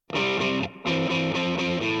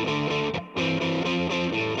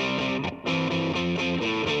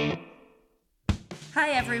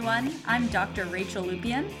everyone. I'm Dr. Rachel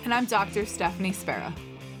Lupian. And I'm Dr. Stephanie Spera.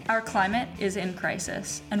 Our climate is in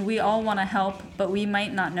crisis, and we all want to help, but we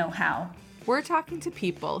might not know how. We're talking to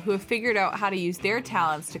people who have figured out how to use their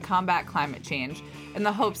talents to combat climate change in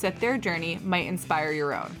the hopes that their journey might inspire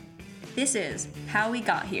your own. This is How We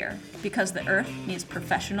Got Here, because the Earth needs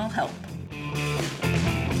professional help.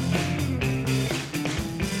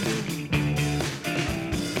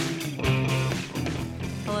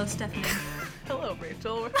 Hello, Stephanie. Hello,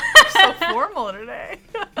 Rachel. We're so formal today.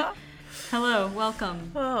 Hello,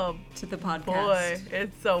 welcome Oh, to the podcast. boy.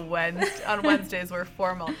 It's so Wednesday. On Wednesdays, we're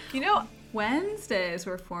formal. You know, Wednesdays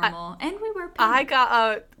were formal, and we were pink. I got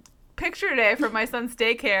a picture today from my son's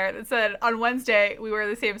daycare that said on Wednesday we wear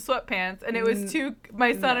the same sweatpants, and it was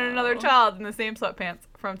my son and another child in the same sweatpants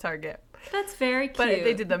from Target. That's very cute. But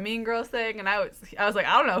they did the Mean Girls thing, and I was like,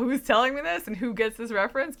 I don't know who's telling me this and who gets this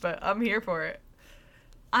reference, but I'm here for it.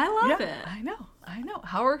 I love it. I know.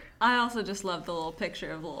 I also just love the little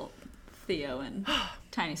picture of little Theo in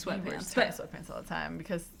tiny He wears sweatpants. tiny sweatpants all the time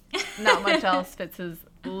because not much else fits his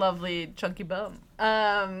lovely chunky bum.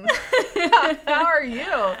 How are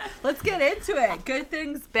you? Let's get into it. Good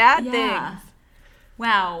things, bad things.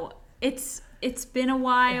 Wow. It's been a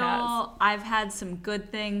while. It has. I've had some good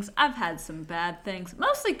things. I've had some bad things.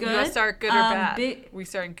 Mostly good. You want to start good or bad? We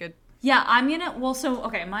starting good. Yeah, mine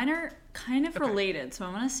are kind of related, so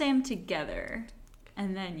I'm going to say them together,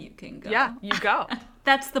 and then you can go. Yeah, you go.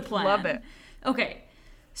 That's the plan. Love it. Okay,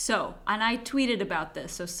 so, and I tweeted about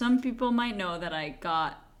this, so some people might know that I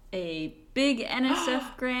got a big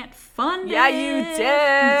NSF grant funded. Yeah, you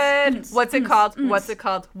did. What's it called? What's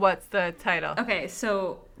the title? Okay,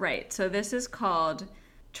 so this is called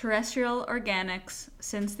Terrestrial Organics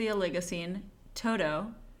Since the Oligocene,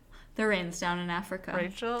 TOTO, the Rains Down in Africa.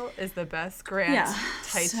 Rachel is the best grant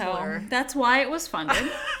titler. So that's why it was funded,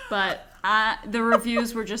 but the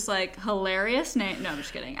reviews were just like hilarious. No, I'm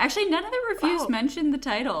just kidding. Actually, none of the reviews mentioned the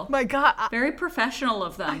title. My God. Very professional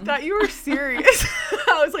of them. I thought you were serious.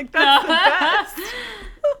 I was like, that's the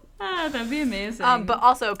best. That'd be amazing. But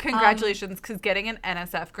also, congratulations, because getting an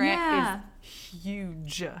NSF grant is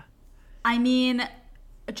huge. I mean,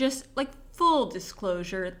 just like full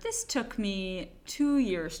disclosure, this took me 2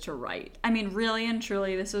 years to write. I mean, really and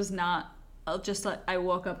truly, this was not just like I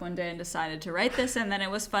woke up one day and decided to write this, and then it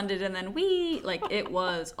was funded, and then it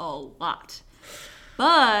was a lot.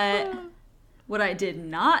 But what I did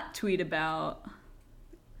not tweet about,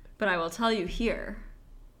 but I will tell you here,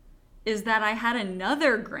 is that I had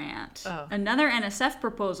another grant, another NSF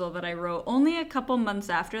proposal that I wrote only a couple months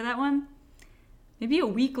after that one. Maybe a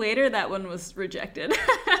week later, that one was rejected.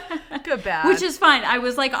 Good bad. Which is fine. I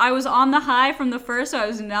was on the high from the first, so I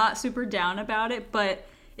was not super down about it, but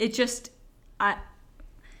it just, I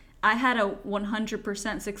had a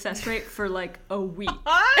 100% success rate for like a week.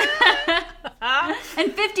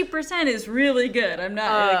 And 50% is really good. I'm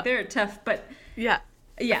not, like, they're tough, but yeah.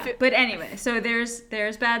 But anyway, so there's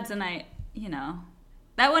bads, and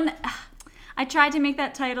that one, I tried to make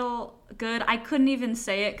that title good. I couldn't even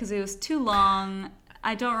say it because it was too long.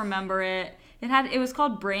 I don't remember it. It was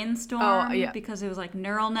called Brainstorm because it was like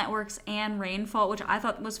neural networks and rainfall, which I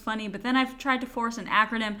thought was funny. But then I've tried to force an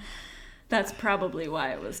acronym. That's probably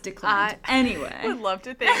why it was declined. Anyway, I would love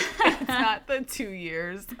to think it's not the 2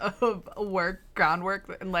 years of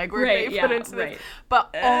groundwork, and legwork they put into this,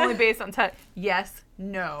 but only based on time. Yes,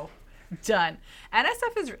 no, done.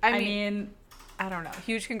 NSF is. I mean, I don't know.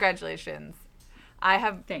 Huge congratulations.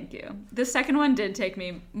 Thank you. The second one did take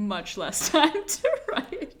me much less time to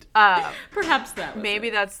write. Perhaps that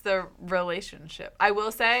was that's the relationship. I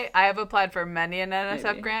will say I have applied for many an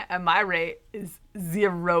NSF grant, and my rate is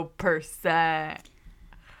 0%.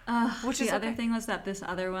 Which the other thing was that this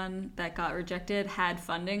other one that got rejected had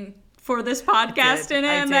funding for this podcast in it,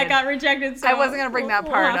 and that got rejected. So I wasn't gonna bring that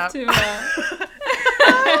part up.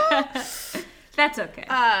 That's okay. You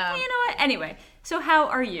know what? Anyway. So how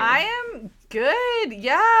are you? I am good.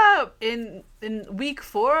 Yeah. In week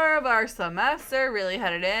 4 of our semester, really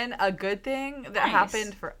headed in. A good thing that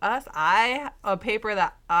happened for us. A paper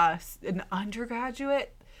that an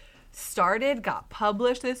undergraduate got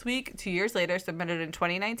published this week, 2 years later, submitted in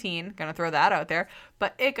 2019. Gonna throw that out there.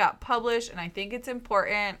 But it got published, and I think it's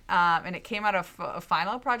important. And it came out of a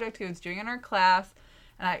final project he was doing in our class.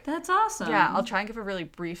 And that's awesome. Yeah, I'll try and give a really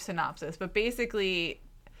brief synopsis. But basically,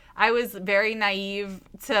 I was very naive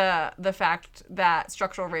to the fact that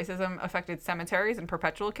structural racism affected cemeteries and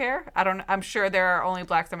perpetual care. I'm sure there are only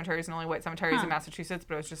black cemeteries and only white cemeteries in Massachusetts,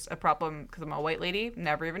 but it was just a problem because I'm a white lady,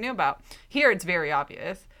 never even knew about. Here, it's very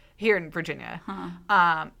obvious. Here in Virginia.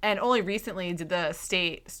 And only recently did the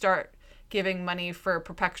state start giving money for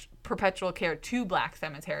perpetual care to Black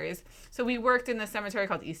cemeteries. So we worked in the cemetery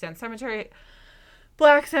called East End Cemetery.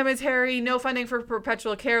 Black cemetery, no funding for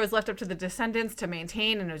perpetual care, was left up to the descendants to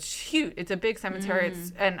maintain, and it was huge. It's a big cemetery.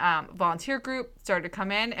 And volunteer group started to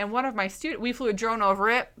come in, and one of my students, we flew a drone over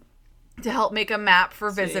it to help make a map for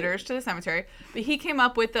visitors to the cemetery. But he came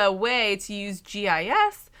up with a way to use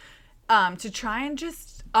GIS to try and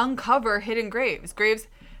just uncover hidden graves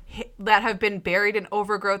that have been buried in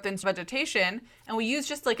overgrowth and vegetation. And we used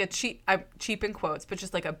just like a cheap in quotes, but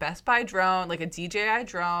just like a Best Buy drone, like a DJI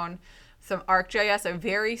drone, some ArcGIS, a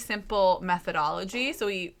very simple methodology. So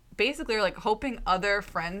we basically are like hoping other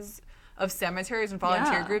friends of cemeteries and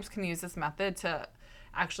volunteer groups can use this method to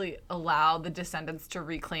actually allow the descendants to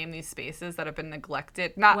reclaim these spaces that have been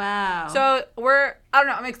neglected. Wow. So I don't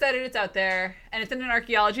know, I'm excited it's out there. And it's in an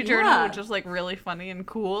archeology journal, which is like really funny and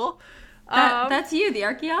cool. That's you, the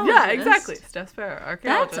archaeologist. Yeah, exactly. Steph Sparrow,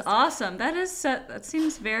 archaeologist. That's awesome. That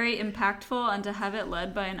seems very impactful, and to have it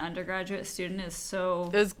led by an undergraduate student is so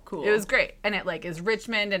cool. It was great, and it like is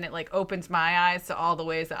Richmond, and it like opens my eyes to all the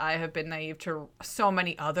ways that I have been naive to so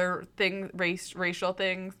many other things, racial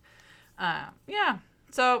things. Yeah,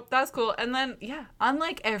 so that's cool. And then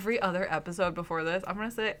unlike every other episode before this, I'm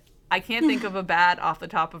gonna say I can't think of a bad off the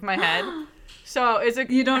top of my head. So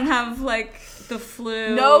you don't have like the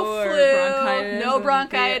flu, no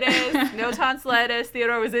bronchitis, no tonsillitis.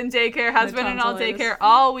 Theodore was in daycare, has been in all daycare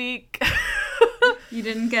all week. You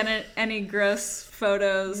didn't get any gross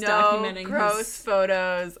photos documenting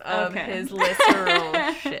photos of his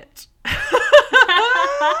literal shit.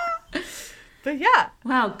 But yeah.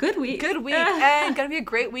 Wow, good week. And gonna be a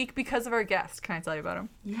great week because of our guest. Can I tell you about him?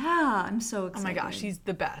 Yeah, I'm so excited. Oh my gosh, he's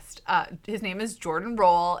the best. His name is Jordan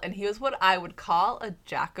Roll, and he was what I would call a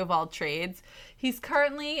jack of all trades. He's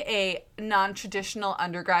currently a non-traditional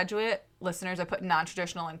undergraduate. Listeners, I put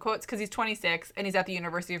non-traditional in quotes because he's 26 and he's at the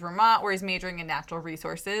University of Vermont where he's majoring in natural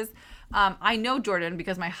resources. I know Jordan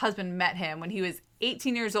because my husband met him when he was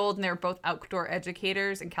 18 years old, and they were both outdoor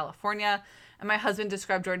educators in California. And my husband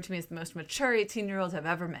described Jordan to me as the most mature 18-year-old I've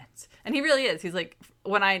ever met. And he really is. He's like,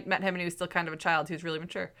 when I met him and he was still kind of a child, he was really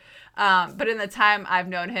mature. But in the time I've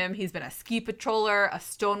known him, he's been a ski patroller, a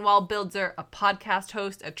stonewall builder, a podcast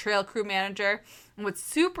host, a trail crew manager. And what's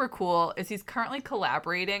super cool is he's currently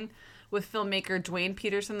collaborating with filmmaker Dwayne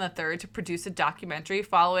Peterson III to produce a documentary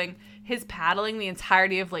following his paddling the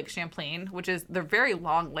entirety of Lake Champlain, which is the very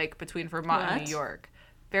long lake between Vermont and New York.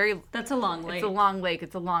 That's a long lake. It's a long lake.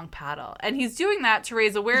 It's a long paddle. And he's doing that to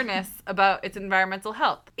raise awareness about its environmental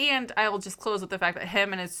health. And I will just close with the fact that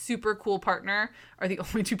him and his super cool partner are the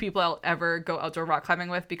only two people I'll ever go outdoor rock climbing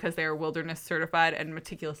with because they are wilderness certified and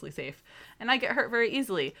meticulously safe. And I get hurt very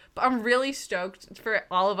easily. But I'm really stoked for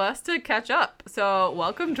all of us to catch up. So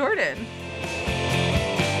welcome, Jordan.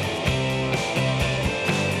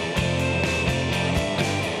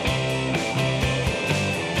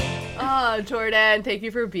 Oh, Jordan, thank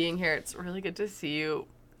you for being here. It's really good to see you.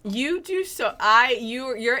 Your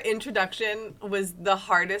introduction was the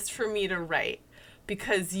hardest for me to write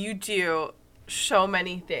because you do so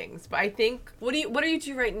many things. But I think, what do you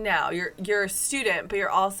do right now? You're a student, but you're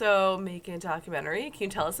also making a documentary. Can you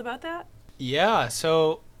tell us about that? Yeah,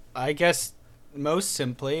 so I guess most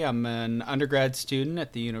simply, I'm an undergrad student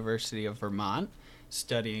at the University of Vermont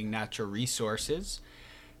studying natural resources.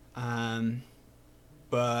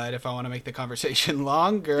 But if I want to make the conversation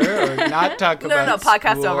longer or not talk about No,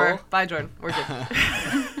 podcast school, over. Bye, Jordan. We're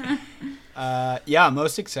good. I'm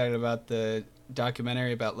most excited about the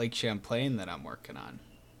documentary about Lake Champlain that I'm working on.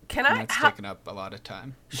 That's taking up a lot of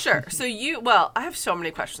time. Sure. So I have so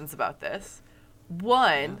many questions about this.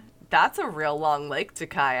 One, that's a real long lake to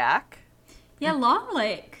kayak. Yeah, long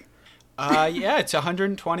lake. It's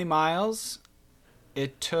 120 miles.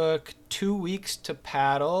 It took 2 weeks to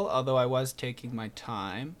paddle, although I was taking my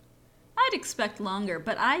time. I'd expect longer,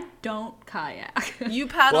 but I don't kayak. You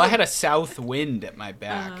paddle? Well, I had a south wind at my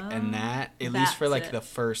back, and that, at least for like the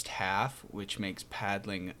first half, which makes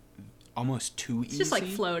paddling almost too easy. It's just like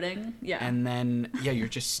floating, yeah. And then, you're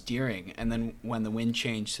just steering. And then when the wind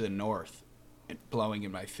changed to the north, blowing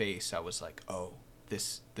in my face, I was like, oh.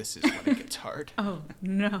 This is when it gets hard. Oh,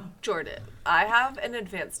 no. Jordan, I have an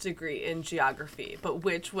advanced degree in geography, but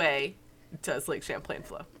which way does Lake Champlain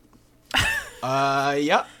flow?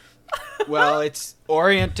 Yep. Well, it's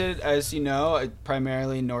oriented, as you know,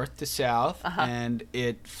 primarily north to south, and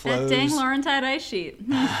it flows... That dang Laurentide ice sheet.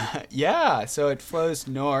 Yeah, so it flows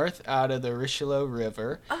north out of the Richelieu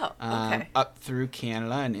River. Oh, okay. Up through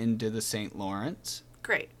Canada and into the St. Lawrence.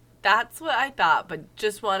 Great. That's what I thought, but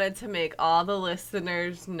just wanted to make all the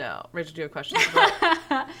listeners know. Rachel, do you have questions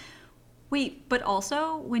about Wait, but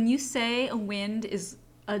also when you say a wind is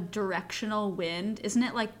a directional wind, isn't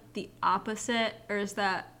it like the opposite, or is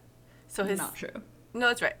that not true? No,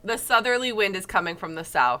 that's right. The southerly wind is coming from the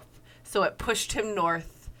south, so it pushed him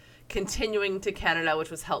north, continuing to Canada, which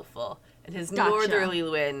was helpful. And his northerly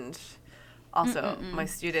wind, also, my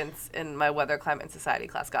students in my weather, climate, and society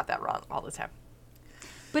class got that wrong all the time.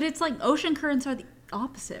 But it's like ocean currents are the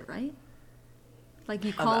opposite, right? Like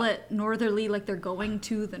you call it northerly, like they're going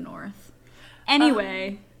to the north.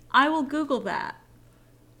 Anyway, I will Google that.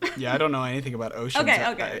 Yeah, I don't know anything about oceans.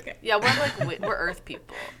 Okay. Yeah, we're Earth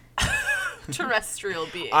people. Terrestrial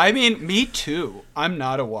beings. I mean, me too. I'm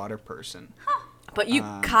not a water person. But you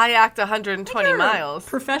kayaked 120 miles.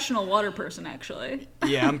 Professional water person, actually.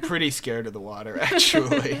 Yeah, I'm pretty scared of the water,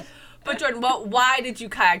 actually. But Jordan, why did you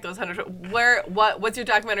kayak those 120? What's your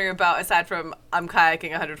documentary about aside from I'm kayaking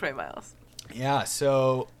 120 miles? Yeah,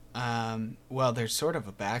 so well, there's sort of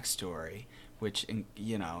a backstory, which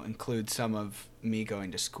includes some of me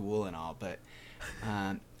going to school and all. But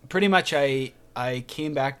pretty much, I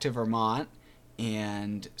came back to Vermont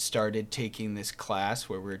and started taking this class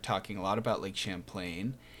where we were talking a lot about Lake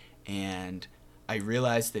Champlain, and I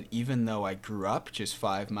realized that even though I grew up just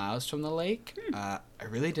 5 miles from the lake, I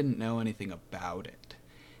really didn't know anything about it.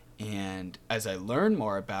 And as I learned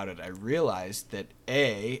more about it, I realized that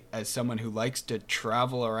as someone who likes to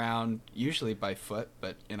travel around, usually by foot,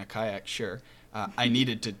 but in a kayak, sure, I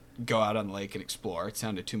needed to go out on the lake and explore. It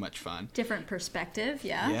sounded too much fun. Different perspective,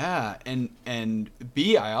 yeah. Yeah, and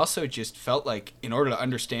B, I also just felt like in order to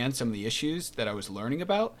understand some of the issues that I was learning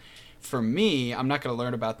about, for me, I'm not going to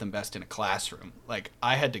learn about them best in a classroom. Like,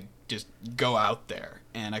 I had to just go out there,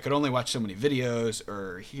 and I could only watch so many videos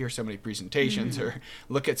or hear so many presentations or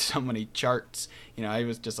look at so many charts. I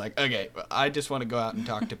was just like, okay, I just want to go out and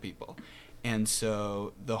talk to people. And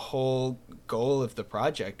so the whole goal of the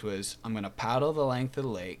project was I'm going to paddle the length of the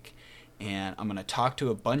lake, and I'm going to talk to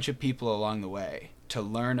a bunch of people along the way to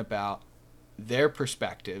learn about their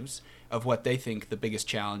perspectives of what they think the biggest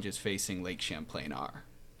challenges facing Lake Champlain are.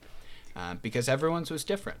 Because everyone's was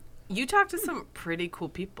different. You talked to some pretty cool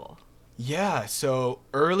people. Yeah, so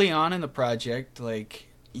early on in the project,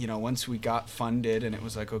 once we got funded and it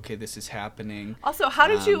was like, okay, this is happening. Also, how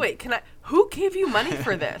did you who gave you money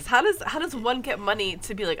for this? How does one get money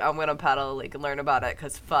to be like, I'm going to paddle a lake and learn about it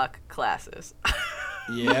because fuck classes?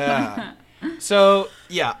 Yeah. So,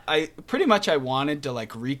 yeah, I wanted to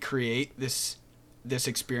recreate this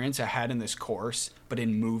experience I had in this course, but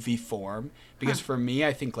in movie form. Because for me,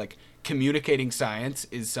 I think communicating science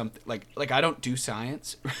is something I don't do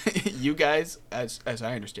science. You guys, as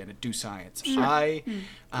I understand it, do science. Sure. I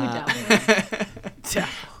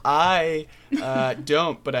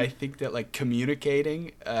don't, but I think that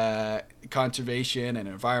communicating conservation and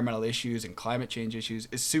environmental issues and climate change issues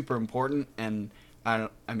is super important. And I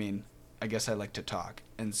guess I like to talk.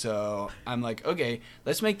 And so I'm like, okay,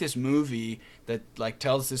 let's make this movie that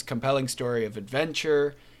tells this compelling story of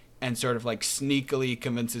adventure and sort of sneakily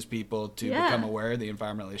convinces people to become aware of the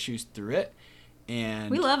environmental issues through it.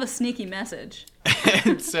 And we love a sneaky message.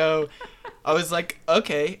 And so I was like,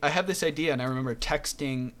 okay, I have this idea. And I remember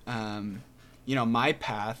texting, my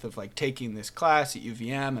path of taking this class at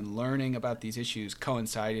UVM and learning about these issues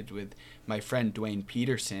coincided with my friend Dwayne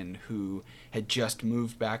Peterson, who had just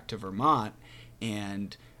moved back to Vermont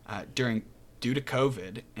and due to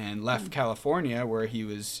COVID and left California where he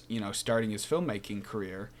was, starting his filmmaking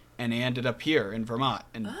career, and he ended up here in Vermont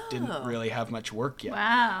and didn't really have much work yet.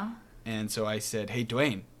 Wow. And so I said, hey,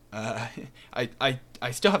 Dwayne, I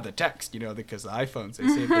still have the text, because the iPhones, they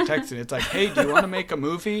save the text. And it's like, hey, do you want to make a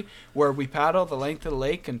movie where we paddle the length of the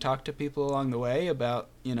lake and talk to people along the way about,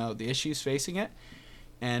 the issues facing it?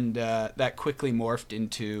 And that quickly morphed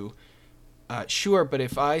into, sure, but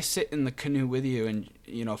if I sit in the canoe with you and,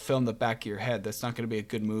 film the back of your head, that's not going to be a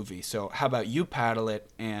good movie. So how about you paddle it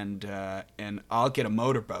and I'll get a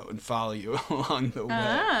motorboat and follow you along the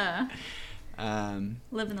way.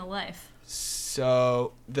 Living the life.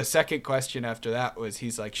 So the second question after that was,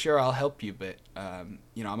 he's like, sure, I'll help you, but, I'm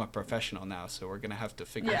a professional now, so we're going to have to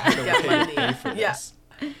figure out how to pay for this.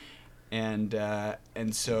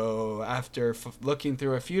 And so after looking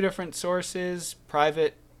through a few different sources,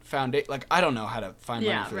 private foundation, I don't know how to find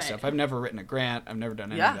money for this stuff. I've never written a grant. I've never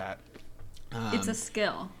done any of that. It's a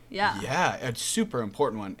skill. Yeah. Yeah, it's a super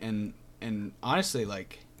important one. And honestly,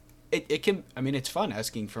 it can, it's fun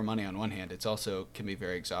asking for money on one hand. It's also can be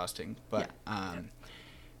very exhausting. But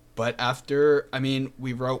but after,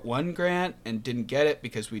 we wrote one grant and didn't get it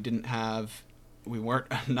because we didn't have we weren't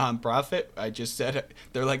a nonprofit. I just said,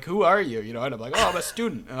 they're like, who are you? You know, and I'm like, oh, I'm a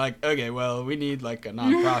student. And I'm like, okay, well, we need like a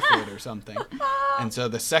nonprofit or something. And so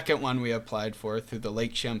the second one we applied for through the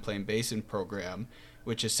Lake Champlain Basin Program,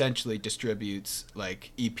 which essentially distributes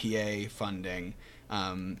like EPA funding,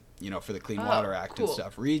 for the Clean Water Act and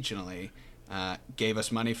stuff regionally, gave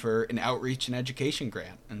us money for an outreach and education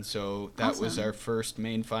grant. And so that was our first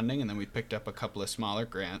main funding. And then we picked up a couple of smaller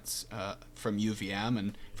grants from UVM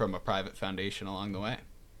and from a private foundation along the way.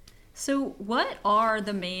 So what are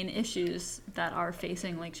the main issues that are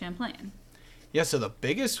facing Lake Champlain? Yeah, so the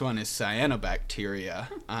biggest one is cyanobacteria,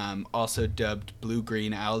 also dubbed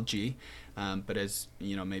blue-green algae. But as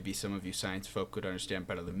you know, maybe some of you science folk would understand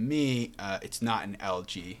better than me, it's not an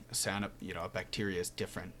algae. A bacteria is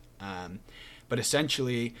different. But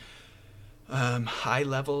essentially, high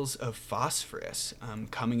levels of phosphorus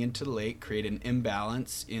coming into the lake create an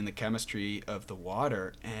imbalance in the chemistry of the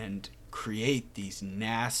water and create these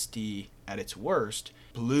nasty, at its worst,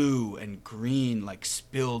 blue and green, like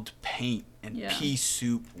spilled paint and pea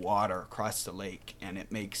soup water across the lake. And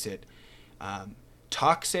it makes it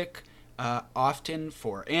toxic, often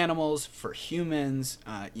for animals, for humans,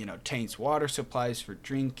 taints water supplies for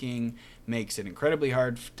drinking, makes it incredibly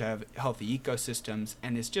hard to have healthy ecosystems,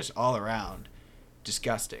 and is just all around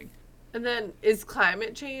disgusting. And then is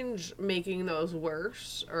climate change making those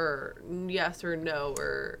worse, or yes or no,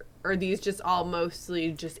 or are these just all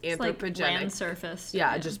mostly just anthropogenic? Like land surface.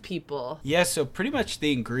 Yeah, just people. Yeah, so pretty much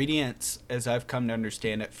the ingredients, as I've come to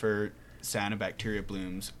understand it, for cyanobacteria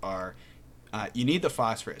blooms are you need the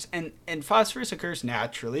phosphorus, and phosphorus occurs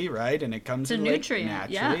naturally, right? And it comes in the lake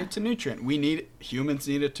naturally. Yeah. It's a nutrient. We need it. Humans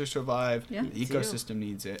need it to survive. Yeah, the ecosystem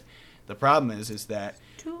needs it. The problem is that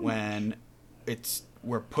when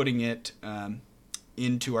we're putting it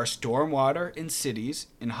into our stormwater in cities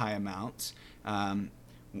in high amounts.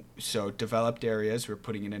 So developed areas, we're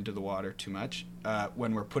putting it into the water too much.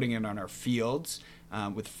 When we're putting it on our fields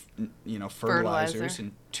with fertilizers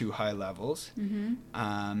in too high levels,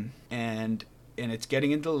 and it's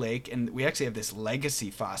getting into the lake, and we actually have this legacy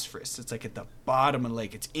phosphorus. It's like at the bottom of the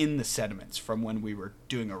lake. It's in the sediments from when we were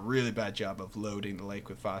doing a really bad job of loading the lake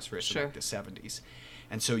with phosphorus in like the 70s.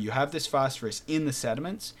 And so you have this phosphorus in the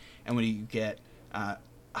sediments, and when you get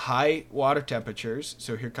high water temperatures,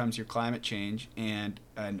 so here comes your climate change and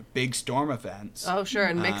big storm events. Oh, sure,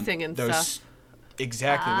 and mixing and stuff.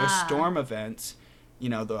 Exactly, those storm events,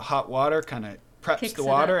 the hot water kind of preps the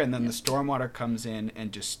water, and then the storm water comes in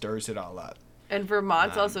and just stirs it all up. And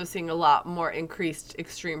Vermont's also seeing a lot more increased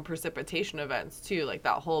extreme precipitation events, too, like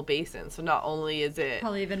that whole basin. So not only is it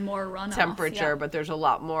probably even more runoff, temperature, but there's a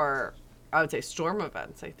lot more, I would say, storm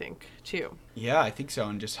events, I think, too. Yeah, I think so,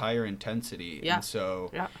 and just higher intensity. Yeah. And so,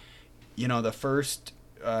 the first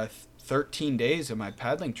 13 days of my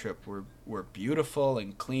paddling trip were beautiful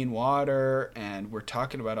and clean water, and we're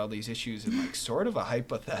talking about all these issues in like sort of a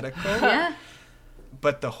hypothetical. Yeah.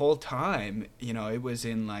 But the whole time, it was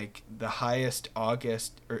in like the highest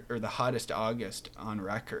August or the hottest August on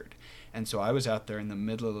record. And so I was out there in the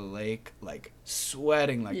middle of the lake, like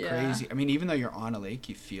sweating like crazy. I mean, even though you're on a lake,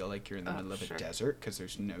 you feel like you're in the middle of a desert because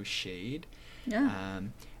there's no shade. Yeah.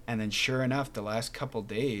 And then sure enough, the last couple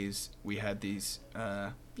days, we had these,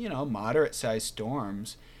 moderate-sized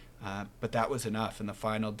storms. But that was enough. And the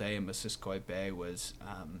final day in Missisquoi Bay was...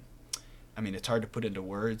 it's hard to put into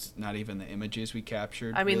words, not even the images we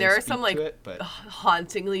captured. I mean, there are some,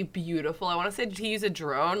 hauntingly beautiful, I want to say, to use a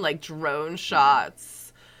drone, drone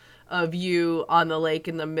shots of you on the lake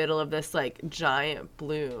in the middle of this, giant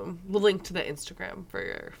bloom. We'll link to the Instagram for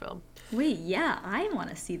your film. Wait, yeah, I want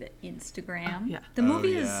to see the Instagram. Yeah. The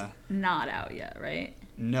movie is not out yet, right?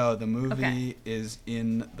 No, the movie is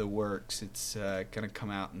in the works. It's going to come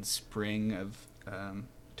out in spring of...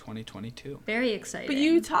 2022. Very exciting. But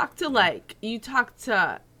you talk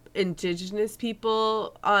to indigenous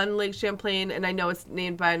people on Lake Champlain, and I know it's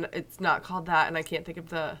it's not called that, and I can't think of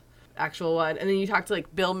the actual one. And then you talked to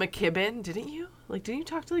Bill McKibben, didn't you? Didn't you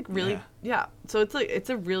talk to really? Yeah. So it's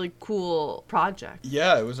a really cool project.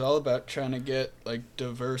 Yeah, it was all about trying to get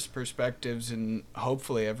diverse perspectives and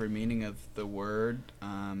hopefully every meaning of the word,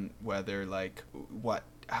 whether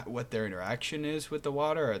what their interaction is with the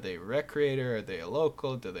water. Are they a recreator? Are they a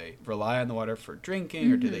local? Do they rely on the water for drinking,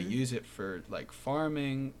 or do they use it for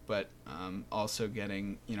farming? But also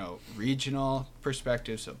getting regional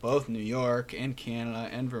perspectives of both New York and Canada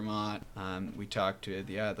and Vermont. We talked to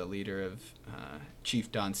the leader of Chief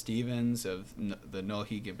Don Stevens of the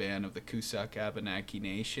Nulhi-Giban of the Coosac Abenaki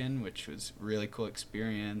Nation, which was a really cool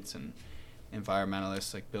experience, and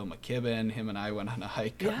environmentalists like Bill McKibben. Him and I went on a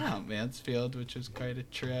hike up Mount Mansfield, which was quite a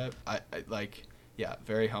trip. yeah,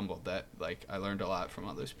 very humbled that like I learned a lot from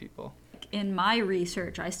all those people. In my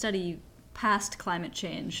research, I study past climate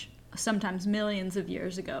change, sometimes millions of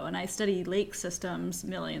years ago, and I study lake systems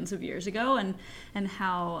millions of years ago, and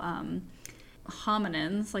how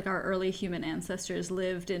hominins, like our early human ancestors,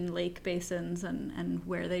 lived in lake basins and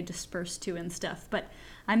where they dispersed to and stuff. But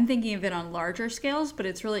I'm thinking of it on larger scales, but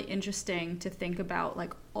it's really interesting to think about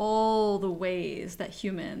like all the ways that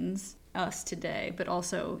humans, us today, but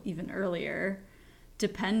also even earlier,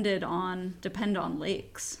 depend on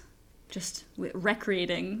lakes, just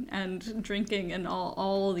recreating and drinking and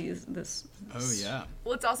all this. Oh yeah.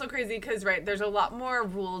 Well, it's also crazy because, right, there's a lot more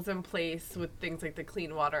rules in place with things like the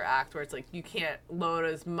Clean Water Act, where it's like you can't load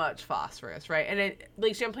as much phosphorus, right? And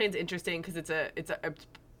Lake Champlain's interesting because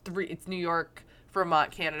it's New York,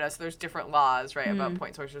 Vermont, Canada, so there's different laws, right, about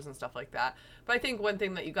point sources and stuff like that. But I think one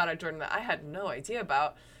thing that you got at Jordan that I had no idea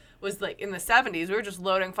about was, like, in the 70s, we were just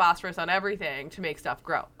loading phosphorus on everything to make stuff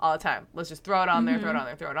grow all the time. Let's just throw it on there, throw it on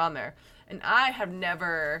there, throw it on there. And I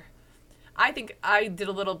think I did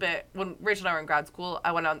a little bit, when Rachel and I were in grad school,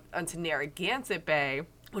 I went onto Narragansett Bay,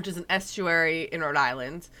 which is an estuary in Rhode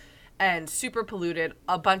Island, and super polluted.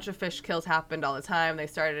 A bunch of fish kills happened all the time. And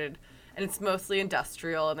it's mostly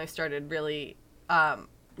industrial, and they started really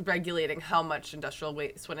regulating how much industrial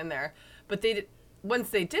waste went in there. But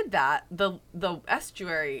once they did that, the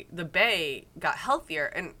estuary, the bay, got healthier,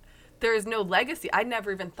 and there is no legacy. I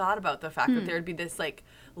never even thought about the fact that there would be this like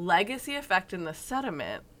legacy effect in the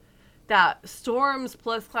sediment, that storms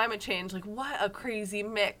plus climate change, like what a crazy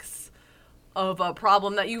mix of a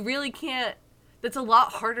problem that you really can't, that's a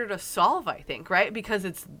lot harder to solve, I think, right? Because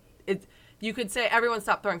it's you could say everyone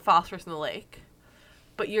stop throwing phosphorus in the lake,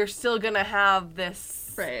 but you're still going to have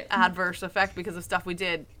this adverse effect because of stuff we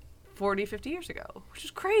did 40, 50 years ago, which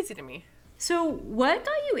is crazy to me. So what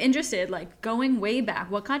got you interested, like going way back,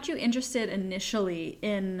 what got you interested initially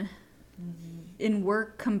in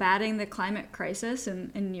work combating the climate crisis,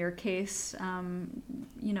 and in your case,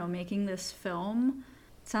 making this film?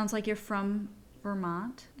 It sounds like you're from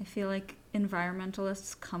Vermont. I feel like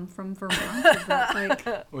environmentalists come from Vermont. Is that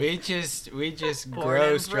like... We just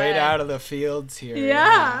grow straight out of the fields here.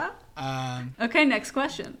 Yeah. Okay, next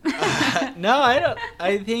question. No, I don't.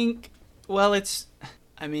 I think, well,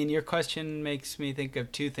 your question makes me think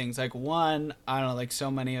of two things. Like, one, I don't know, like so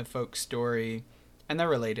many of folks' story, and they're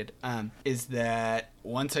related, is that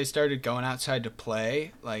once I started going outside to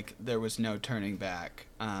play, like, there was no turning back.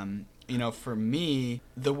 For me,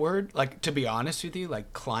 the word, like, to be honest with you,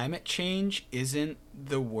 like, climate change isn't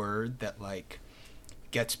the word that, like,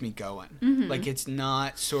 gets me going. Mm-hmm. Like, it's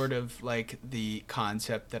not sort of like the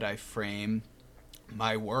concept that I frame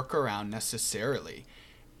my work around necessarily.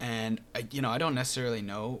 And I don't necessarily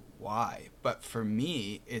know why, but for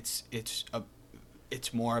me, it's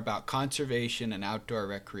more about conservation and outdoor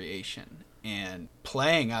recreation and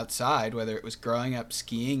playing outside, whether it was growing up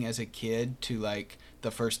skiing as a kid to like the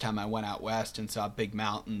first time I went out west and saw big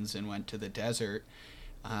mountains and went to the desert,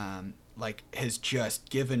 has just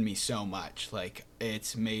given me so much. Like,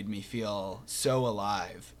 it's made me feel so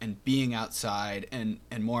alive, and being outside and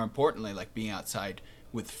more importantly, like being outside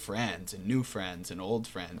with friends and new friends and old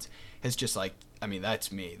friends has just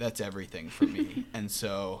that's me. That's everything for me. And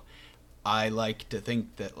so I like to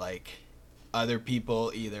think that like other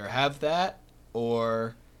people either have that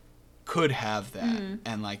or could have that. Mm-hmm.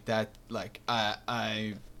 And like that, like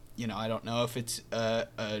I don't know if it's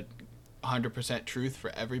a 100% truth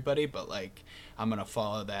for everybody, but like I'm gonna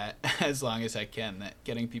follow that as long as I can, that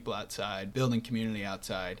getting people outside, building community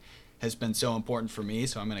outside has been so important for me,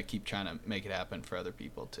 so I'm gonna keep trying to make it happen for other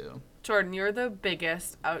people too. Jordan, you're the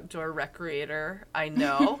biggest outdoor recreator I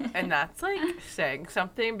know, and that's like saying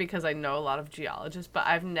something because I know a lot of geologists, but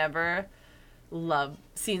I've never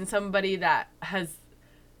seen somebody that has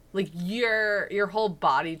like your whole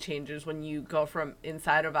body changes when you go from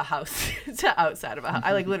inside of a house to outside of a house.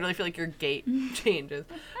 I like literally feel like your gait changes.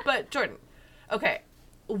 But Jordan, okay,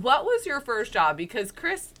 what was your first job? Because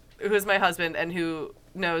Chris, who is my husband and who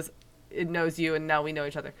knows you, and now we know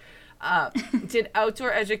each other, did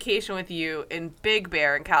outdoor education with you in Big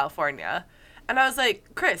Bear in California. And I was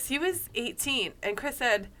like, Chris, he was 18. And Chris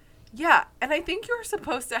said, yeah, and I think you were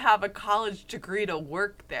supposed to have a college degree to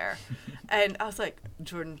work there. And I was like,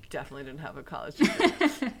 Jordan definitely didn't have a college degree.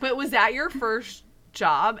 But was that your first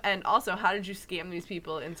job? And also, how did you scam these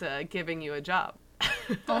people into giving you a job?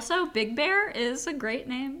 Also, Big Bear is a great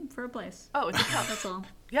name for a place. Oh, it's a town. That's all.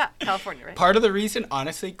 Yeah, California, right? Part of the reason,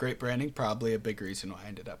 honestly, great branding, probably a big reason why I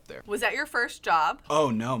ended up there. Was that your first job? Oh,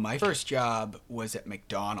 no. My first job was at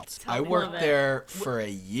McDonald's. I worked there for a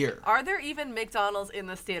year. Are there even McDonald's in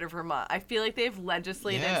the state of Vermont? I feel like they've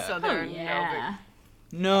legislated so there are no...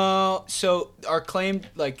 No, so our claim,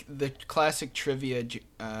 like the classic trivia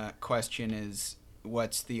question is,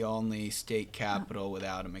 what's the only state capital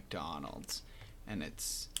without a McDonald's? And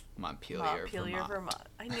it's Montpelier, Vermont.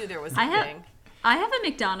 I knew there was a I thing. have a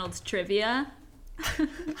McDonald's trivia.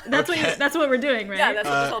 That's what we're doing, right? Yeah, that's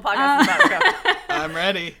what this whole podcast is about. Go. I'm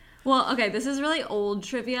ready. Well, okay, this is really old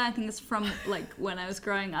trivia. I think it's from like when I was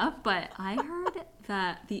growing up, but I heard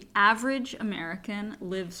that the average American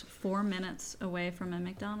lives 4 minutes away from a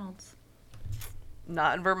McDonald's.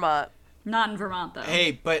 Not in Vermont. Not in Vermont, though.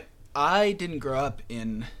 Hey, but I didn't grow up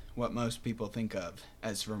in what most people think of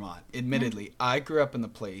as Vermont. Admittedly, I grew up in the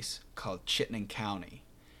place called Chittenden County,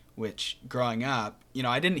 which growing up,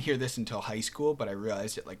 I didn't hear this until high school, but I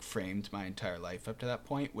realized it like framed my entire life up to that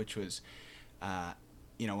point, which was, one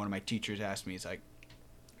of my teachers asked me, he's like,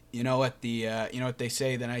 you know what they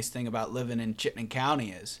say the nice thing about living in Chittenden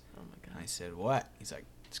County is? Oh my God. I said, what? He's like,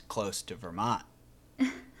 it's close to Vermont.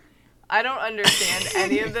 I don't understand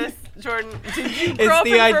any of this, Jordan. Did you grow up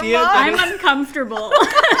the in idea Vermont? I'm uncomfortable.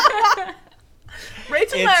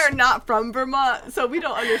 Rachel and I are not from Vermont, so we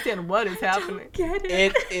don't understand what is happening. Get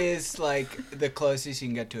it? It is like the closest you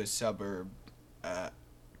can get to a suburb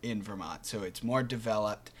in Vermont. So it's more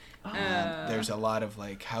developed. There's a lot of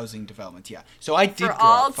like housing development. Yeah. So I did For grow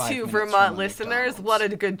all up 5 two minutes Vermont from a listeners, McDonald's. what a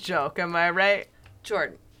good joke, am I right?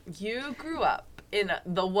 Jordan, you grew up in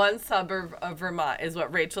the one suburb of Vermont, is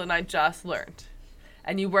what Rachel and I just learned.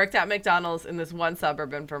 And you worked at McDonald's in this one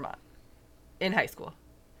suburb in Vermont in high school.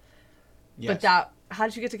 Yes. But how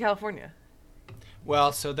did you get to California?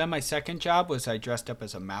 Well, so then my second job was I dressed up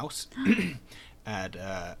as a mouse at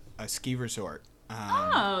a ski resort.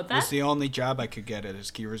 It was the only job I could get at a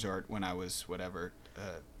ski resort when I was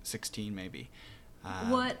 16 maybe.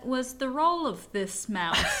 What was the role of this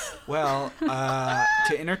mouse? Well,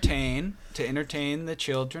 to entertain the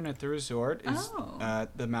children at the resort is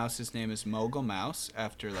the mouse's name is Mogul Mouse,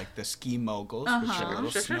 after like the ski moguls, which are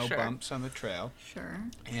little snow bumps on the trail. Sure.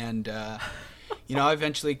 And I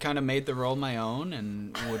eventually kind of made the role my own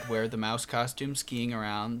and would wear the mouse costume skiing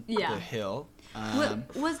around the hill.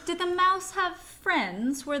 Did the mouse have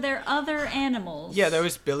friends? Were there other animals? Yeah, there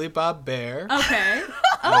was Billy Bob Bear. Okay.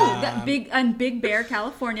 That Big Bear,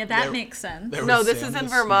 California. That makes sense. No, this is in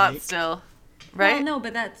Vermont snake. still, right? Well, no,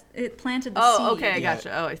 but it planted the seed. Oh, okay, I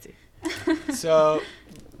gotcha. Oh, I see. So,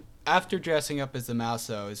 after dressing up as the mouse,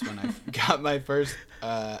 though, is when I got my first,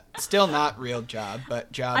 still not real job, but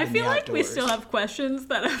job in the outdoors. I feel like we still have questions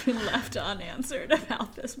that have been left unanswered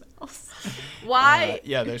about this mouse. Why?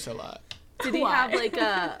 Yeah, there's a lot. Did he have like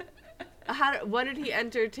what did he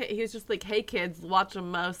entertain? He was just like, hey kids, watch a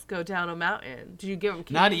mouse go down a mountain. Did you give him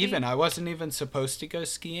candy? Not even. I wasn't even supposed to go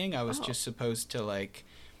skiing. I was just supposed to like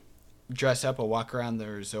dress up and walk around the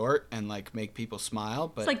resort and like make people smile.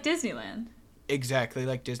 But It's like Disneyland. Exactly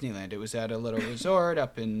like Disneyland. It was at a little resort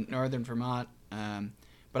up in northern Vermont.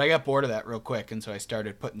 But I got bored of that real quick, and so I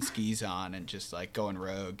started putting skis on and just like going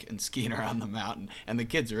rogue and skiing around the mountain. And the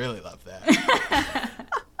kids really loved that.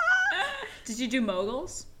 Did you do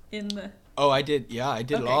moguls in the... Oh, I did. Yeah, I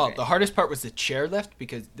did it all. Great. The hardest part was the chairlift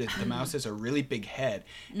because the mouse has a really big head.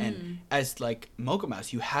 And as like Mogul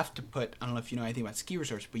Mouse, you have to put, I don't know if you know anything about ski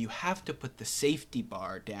resorts, but you have to put the safety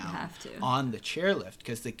bar down on the chairlift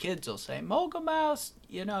because the kids will say, Mogul Mouse,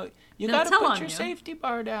 you got to put your safety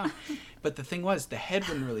bar down. But the thing was, the head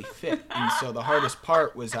wouldn't really fit. And so the hardest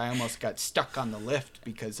part was I almost got stuck on the lift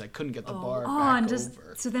because I couldn't get the bar back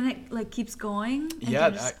over. So then it like keeps going?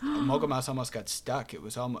 Yeah, Mogul Mouse almost got stuck. It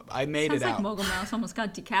was almost, I made it out. Like Mogul Mouse almost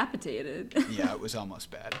got decapitated. Yeah, it was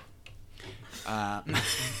almost bad.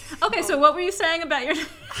 Okay, so what were you saying about your...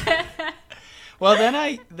 Well,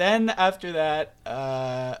 then after that,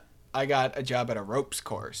 I got a job at a ropes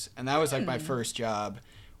course. And that was like my first job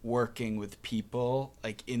working with people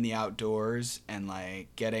like in the outdoors and like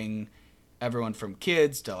getting everyone from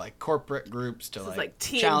kids to like corporate groups to like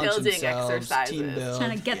team challenge building themselves, exercises. team build.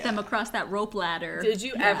 Trying to get them across that rope ladder. Did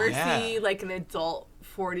you ever see like an adult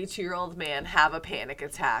 42-year-old man have a panic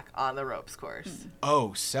attack on the ropes course?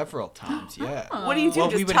 Oh, several times, yeah. What do you do? Well,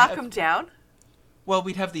 just talk him down? Well,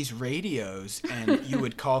 we'd have these radios, and you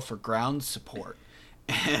would call for ground support.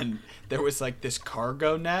 And there was like this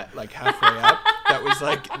cargo net, like halfway up, that was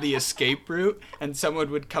like the escape route, and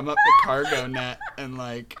someone would come up the cargo net and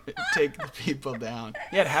like take the people down.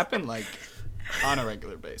 Yeah, it happened like on a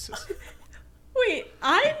regular basis. Wait,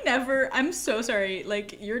 I'm so sorry.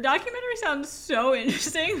 Like, your documentary sounds so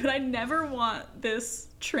interesting, but I never want this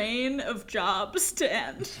train of jobs to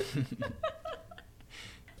end.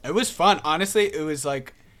 It was fun. Honestly, it was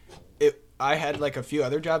like, I had like a few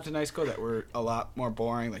other jobs in high school that were a lot more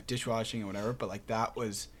boring, like dishwashing or whatever, but like that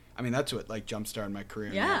was I mean, that's what like jump-started my career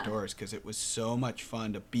in the outdoors, because it was so much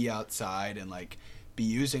fun to be outside and like be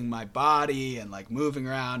using my body and like moving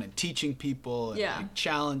around and teaching people and like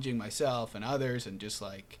challenging myself and others, and just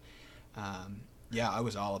like I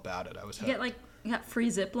was all about it. I was you got free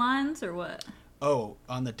zip lines or what? Oh,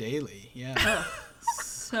 on the daily, yeah. Oh,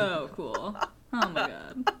 so cool. Oh my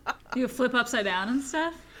god. You flip upside down and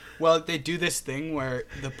stuff? Well, they do this thing where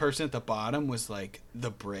the person at the bottom was like the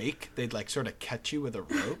brake. They'd like sort of catch you with a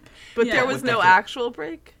rope. But there was no actual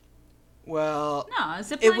brake? Well, no, a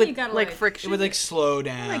zip line you gotta like friction. It would like slow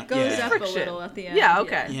down. It like goes up friction. a little at the end. Yeah,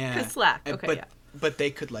 okay. Yeah. It's slack. Okay, but they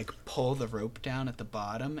could like pull the rope down at the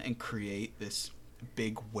bottom and create this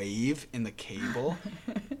big wave in the cable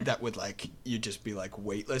that would like you'd just be like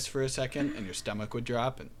weightless for a second and your stomach would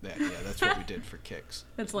drop, and that's what we did for kicks.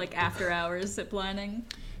 It's like after hours zip lining.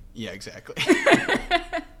 Yeah, exactly.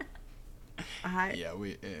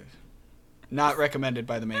 We not recommended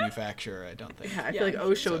by the manufacturer, I don't think. Yeah, I feel like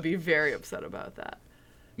OSHA would be very upset about that.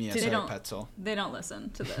 Yeah, They sorry, don't- Petzl. They don't listen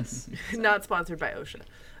to this. Not sponsored by OSHA.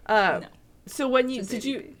 No. So when you Just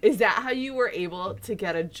is that how you were able to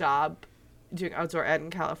get a job doing outdoor ed in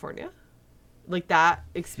California? Like that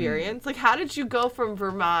experience? Like how did you go from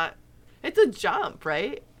Vermont? It's a jump,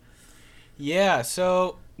 right? Yeah,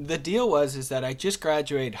 so the deal was that I just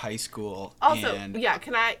graduated high school. Also, and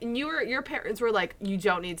and your parents were like, you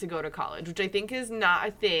don't need to go to college, which I think is not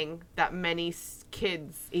a thing that many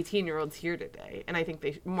kids, 18-year-olds hear today, and I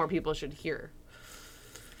think more people should hear.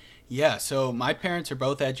 Yeah, so my parents are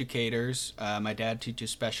both educators. My dad teaches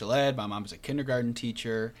special ed. My mom's a kindergarten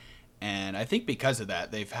teacher. And I think because of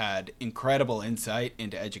that, they've had incredible insight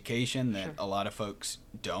into education that a lot of folks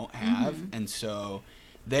don't have. Mm-hmm. And so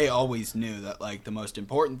they always knew that, like, the most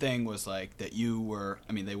important thing was, like, that you were,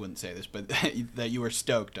 I mean, they wouldn't say this, but that you were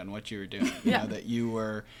stoked on what you were doing. You know, that you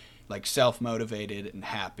were, like, self-motivated and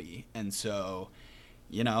happy. And so,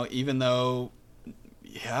 you know, even though,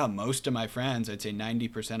 most of my friends, I'd say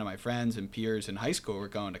 90% of my friends and peers in high school were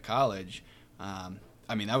going to college,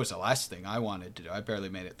 I mean, that was the last thing I wanted to do. I barely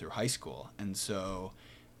made it through high school. And so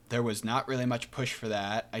there was not really much push for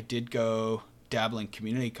that. I did go dabble in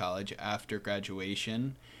community college after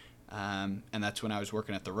graduation. And that's when I was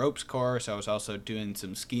working at the ropes course. I was also doing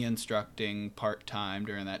some ski instructing part-time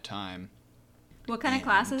during that time. What kind of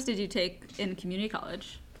classes did you take in community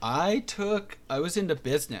college? I was into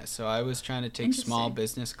business, so I was trying to take small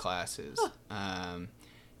business classes.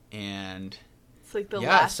 And it's like the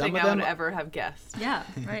last thing I would ever have guessed. Yeah,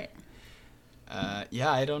 right.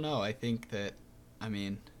 I don't know. I think that, I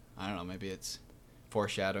mean, I don't know, maybe it's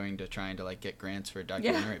foreshadowing to trying to, like, get grants for a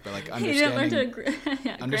documentary, but, like,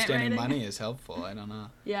 understanding money is helpful. I don't know.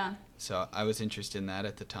 Yeah. So I was interested in that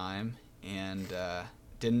at the time, and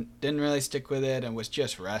didn't really stick with it, and was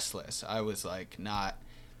just restless. I was, like, not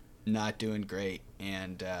doing great,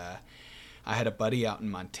 and I had a buddy out in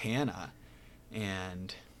Montana,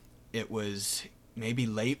 and it was maybe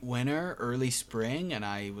late winter, early spring, and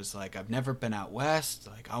I was like, I've never been out west.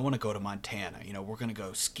 Like, I want to go to Montana. You know, we're going to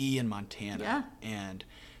go ski in Montana. Yeah. And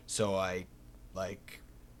so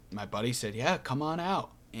my buddy said, yeah, come on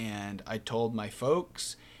out. And I told my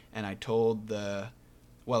folks, and I told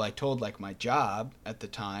like my job at the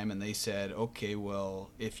time, and they said, okay, well,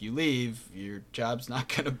 if you leave, your job's not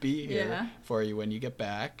going to be here for you when you get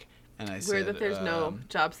back. And I said, weird that there's no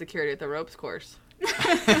job security at the ropes course.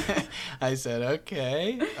 I said,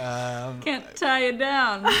 okay. Can't tie you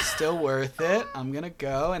down. Still worth it. I'm going to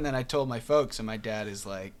go. And then I told my folks, and my dad is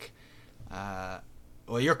like,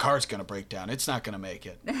 well, your car's going to break down. It's not going to make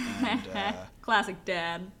it. And, classic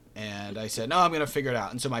dad. And I said, no, I'm going to figure it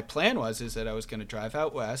out. And so my plan is that I was going to drive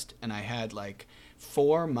out west, and I had like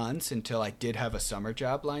 4 months until I did have a summer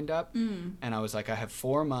job lined up. Mm. And I was like, I have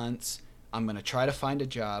 4 months. I'm going to try to find a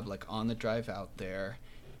job like on the drive out there.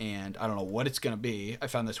 And I don't know what it's going to be. I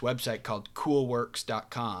found this website called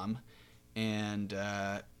coolworks.com and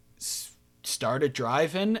started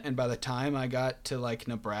driving. And by the time I got to like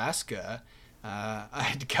Nebraska,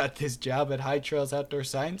 I'd got this job at High Trails Outdoor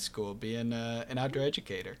Science School being an outdoor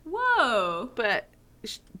educator. Whoa. But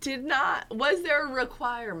was there a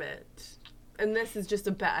requirement? And this is just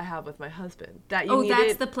a bet I have with my husband. That you needed,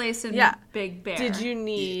 that's the place in Big Bear. Did you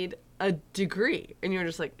need a degree? And you're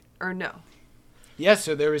just like, or no? Yeah,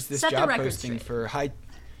 so there was this Set job posting straight. for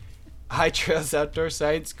High Trails Outdoor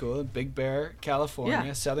Science School in Big Bear,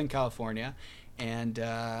 California, Southern California. And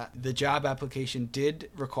the job application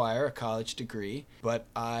did require a college degree, but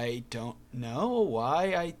I don't know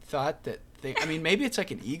why I thought that I mean, maybe it's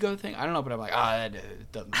like an ego thing. I don't know, but I'm like, that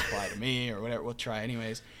doesn't apply to me or whatever. We'll try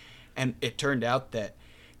anyways. And it turned out that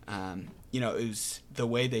you know, it was the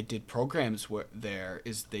way they did programs there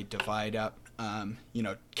is they divide up, you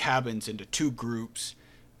know, cabins into two groups,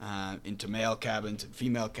 into male cabins and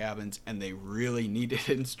female cabins, and they really needed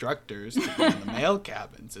instructors to be in the male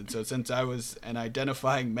cabins. And so since I was an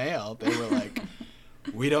identifying male, they were like,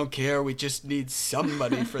 we don't care, we just need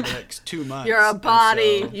somebody for the next 2 months. You're a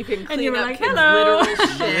body. So, you can clean and you were up like, kids' hello.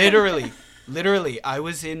 literal shit. literally, I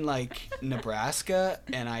was in like Nebraska,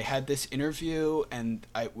 and I had this interview, and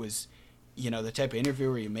I was, you know, the type of interview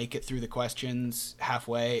where you make it through the questions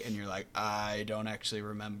halfway and you're like, I don't actually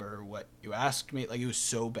remember what you asked me. Like, it was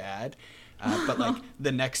so bad. But like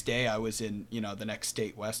the next day I was in, you know, the next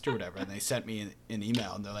state west or whatever, and they sent me an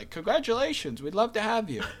email and they're like, congratulations, we'd love to have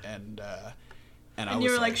you. And I was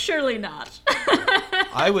you were like, surely not.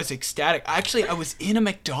 I was ecstatic. Actually, I was in a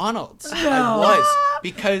McDonald's. I was,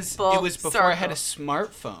 because it was before I had a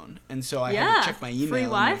smartphone, and so I had to check my email. Free in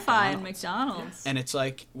Wi-Fi in McDonald's. McDonald's. And it's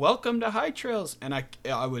like, welcome to High Trails, and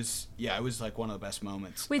it was like one of the best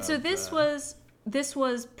moments. Wait, so this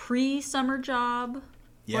was pre-summer job,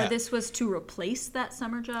 yeah. or this was to replace that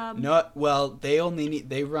summer job? No, well, they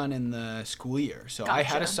run in the school year, so I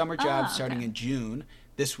had a Gotcha. summer job starting okay. in June.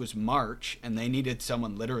 This was March, and they needed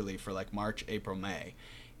someone literally for like March, April, May.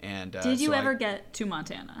 And Did you ever get to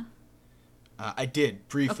Montana? I did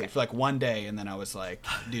briefly Okay. for like one day, and then I was like,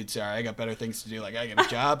 dude, sorry, I got better things to do. Like, I got a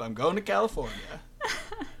job. I'm going to California.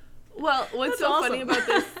 Well, what's That's so awesome. funny about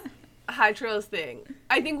this High Trails thing,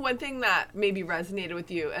 I think one thing that maybe resonated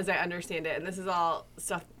with you, as I understand it, and this is all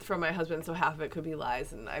stuff from my husband, so half of it could be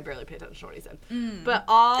lies, and I barely pay attention to what he said. But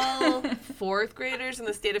all fourth graders in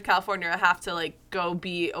the state of California have to like go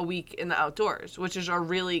be a week in the outdoors, which is a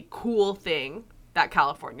really cool thing that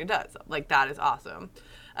California does. Like, that is awesome.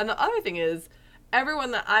 And the other thing is,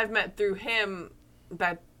 everyone that I've met through him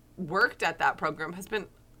that worked at that program has been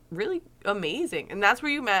really amazing. And that's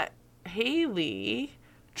where you met Haley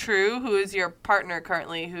True, who is your partner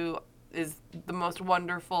currently, who is the most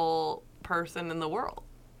wonderful person in the world.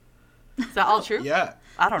 Is that all true? Yeah.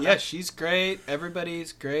 I don't know. Yeah, she's great.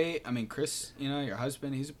 Everybody's great. I mean, Chris, you know, your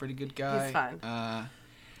husband, he's a pretty good guy. He's fine.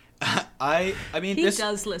 I mean, He this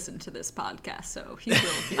does listen to this podcast, so he will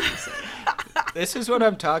hear you say this is what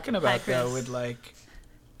I'm talking about, Chris. though, with like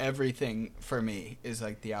everything for me is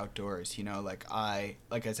like the outdoors, you know, like I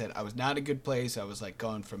said, I was not in a good place. I was like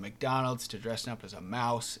going from McDonald's to dressing up as a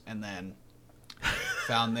mouse, and then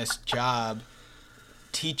found this job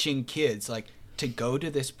teaching kids, like, to go to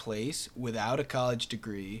this place without a college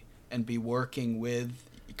degree and be working with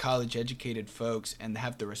college educated folks and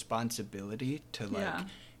have the responsibility to like Yeah.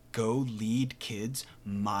 go lead kids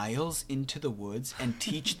miles into the woods and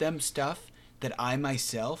teach them stuff that I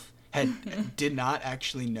myself did not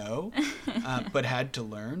actually know, but had to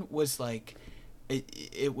learn, was like,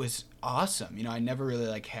 it was awesome. You know, I never really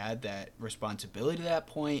like had that responsibility to that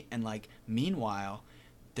point. And like, meanwhile,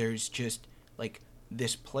 there's just like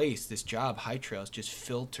this place, this job, High Trails, just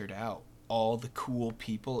filtered out all the cool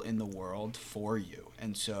people in the world for you.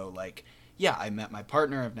 And so like, yeah, I met my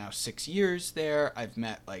partner of now 6 years there. I've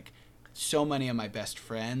met like so many of my best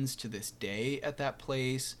friends to this day at that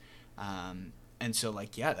place. And so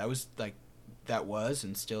like, yeah, that was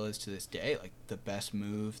and still is to this day like the best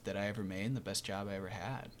move that I ever made and the best job I ever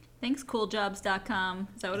had. Thanks, cooljobs.com.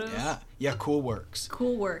 Is that what it was? Yeah, Cool Works.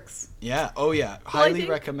 Cool Works. Yeah, oh yeah, I highly think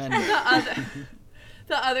recommend it.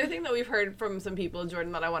 The other thing that we've heard from some people,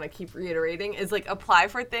 Jordan, that I want to keep reiterating is like, apply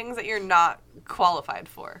for things that you're not qualified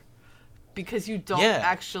for, because you don't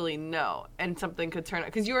actually know, and something could turn out.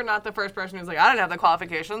 Because you are not the first person who's like, I didn't have the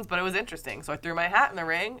qualifications, but it was interesting, so I threw my hat in the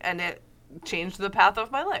ring, and it changed the path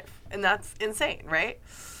of my life. And that's insane, right?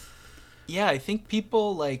 Yeah, I think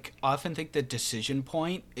people like often think the decision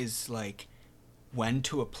point is like when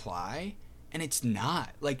to apply, and it's not.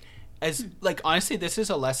 Like, as like, honestly, this is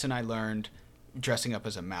a lesson I learned dressing up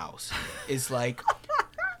as a mouse, is like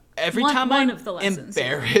every time one I'm of the lessons,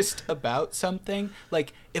 embarrassed about something,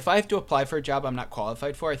 like if I have to apply for a job I'm not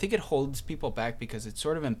qualified for, I think it holds people back because it's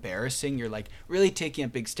sort of embarrassing. You're like really taking a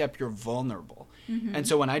big step, you're vulnerable. And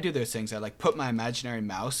so when I do those things, I like put my imaginary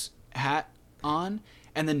mouse hat on,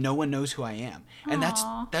 and then no one knows who I am. And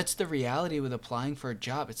that's the reality with applying for a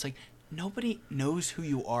job. It's like nobody knows who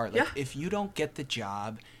you are. Like if you don't get the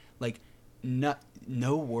job, like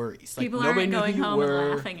no worries. Like People nobody aren't knew going who you home were.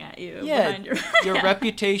 and laughing at you Yeah, behind your your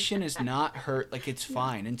reputation is not hurt. Like, it's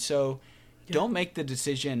fine. And so don't make the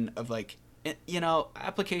decision of like, you know,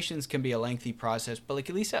 applications can be a lengthy process, but like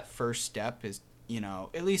at least that first step is, you know,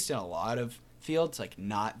 at least in a lot of fields, like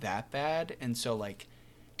not that bad. And so like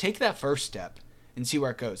take that first step and see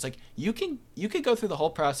where it goes. Like you can go through the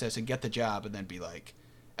whole process and get the job and then be like,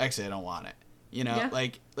 actually I don't want it. You know, Yeah.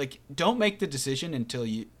 like don't make the decision until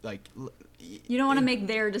you like. You don't want to make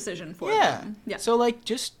their decision for Yeah. them. Yeah. So like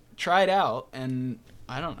just try it out, and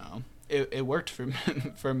I don't know. It worked for me,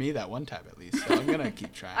 for me that one time at least. So I'm gonna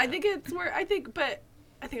keep trying. I think it's where I think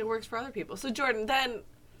it works for other people. So Jordan, then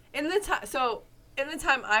in the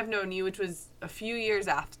time I've known you, which was a few years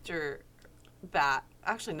after that,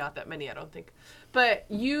 actually not that many, I don't think, but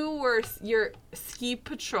you're ski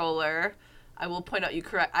patroller. I will point out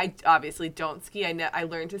I obviously don't ski. I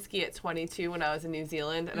learned to ski at 22 when I was in New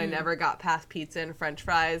Zealand, and I never got past pizza and French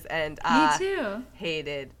fries, and I Me too.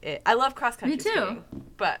 hated it. I love cross country Me too. skiing,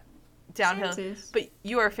 but downhill. Samesies. But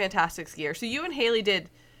you are a fantastic skier. So you and Haley did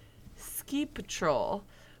ski patrol.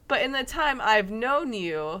 But in the time I've known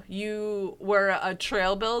you, you were a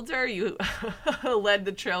trail builder. You led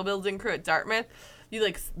the trail building crew at Dartmouth.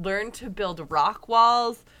 You learned to build rock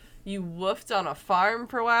walls. You woofed on a farm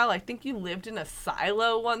for a while. I think you lived in a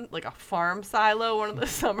silo a farm silo one of the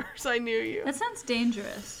summers I knew you. That sounds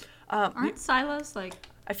dangerous. You- Silos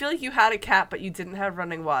I feel like you had a cat, but you didn't have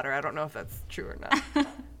running water. I don't know if that's true or not.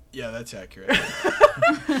 Yeah, that's accurate.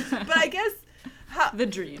 But I guess the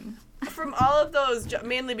dream? from all of those,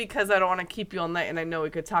 mainly because I don't want to keep you all night, and I know we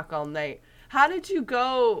could talk all night. How did you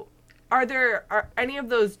go? Are any of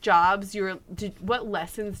those jobs what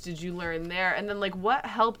lessons did you learn there? And then what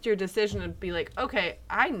helped your decision to be like, okay,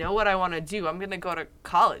 I know what I want to do. I'm going to go to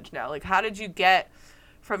college now. How did you get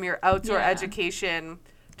from your outdoor education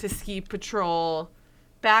to ski patrol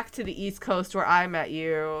back to the East Coast where I met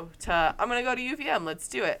you to, I'm going to go to UVM. Let's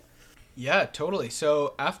do it. Yeah, totally.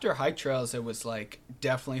 So after High Trails, it was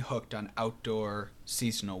definitely hooked on outdoor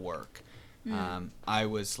seasonal work. I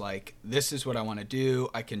was like, this is what I want to do.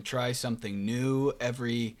 I can try something new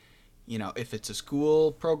every, if it's a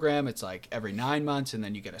school program, it's every 9 months, and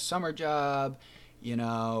then you get a summer job,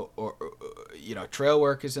 or trail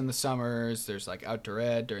work is in the summers. There's outdoor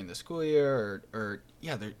ed during the school year,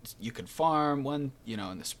 you could farm one,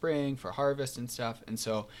 in the spring for harvest and stuff. And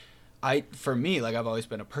so for me, I've always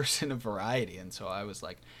been a person of variety. And so I was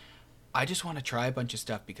like, I just want to try a bunch of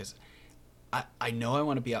stuff because I know I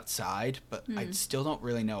want to be outside, but I still don't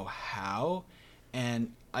really know how.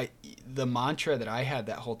 And the mantra that I had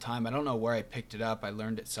that whole time, I don't know where I picked it up. I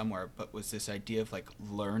learned it somewhere, but was this idea of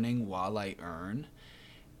learning while I earn.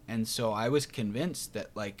 And so I was convinced that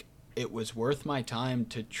it was worth my time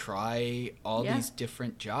to try all these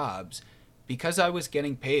different jobs because I was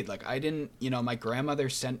getting paid. I didn't, my grandmother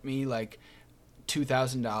sent me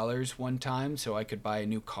 $2,000 one time so I could buy a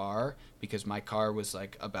new car because my car was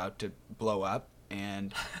about to blow up,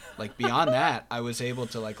 and beyond that I was able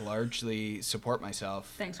to largely support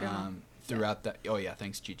myself. Thanks, Grandma. Throughout that. Oh yeah,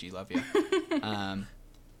 thanks Gigi, love you.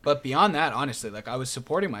 But beyond that, honestly, I was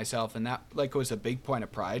supporting myself, and that was a big point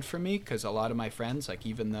of pride for me because a lot of my friends,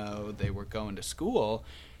 even though they were going to school,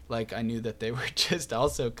 I knew that they were just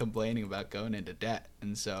also complaining about going into debt.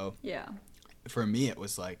 And so for me it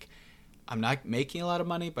was I'm not making a lot of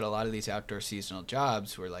money, but a lot of these outdoor seasonal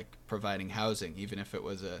jobs were providing housing, even if it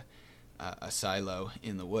was a silo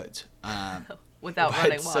in the woods. Without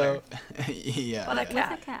running water. Yeah. But a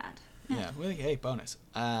cat. With a cat. Yeah. Hey, bonus.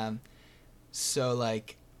 So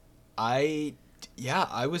I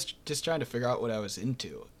was just trying to figure out what I was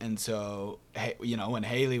into. And so, when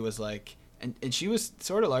Haley was and she was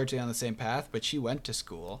sort of largely on the same path, but she went to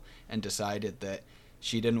school and decided that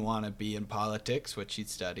she didn't want to be in politics, which she'd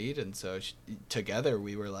studied. And so together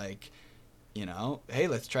we were hey,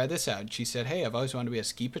 let's try this out. And she said, hey, I've always wanted to be a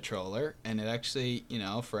ski patroller. And it actually,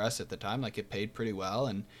 for us at the time, it paid pretty well.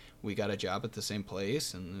 And we got a job at the same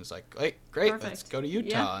place. And it was hey, great, Perfect. Let's go to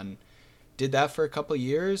Utah. And did that for a couple of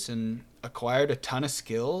years and acquired a ton of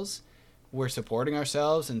skills. We're supporting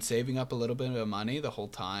ourselves and saving up a little bit of money the whole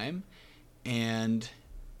time. And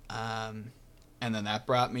then that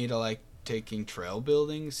brought me to taking trail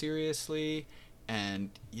building seriously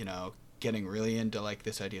and getting really into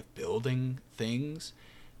this idea of building things,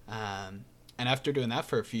 and after doing that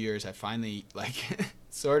for a few years I finally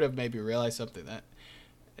sort of maybe realized something that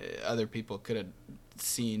other people could have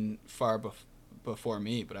seen far before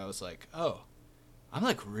me, but I was oh,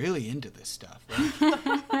 I'm really into this stuff,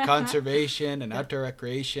 conservation and outdoor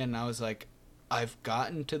recreation. I was I've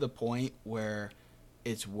gotten to the point where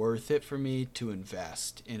it's worth it for me to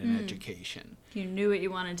invest in an education. You knew what you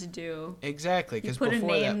wanted to do. Exactly, You because put a before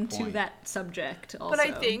name that point, to that subject also. But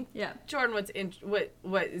I think, yeah. Jordan,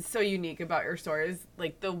 what is so unique about your story is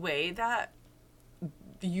the way that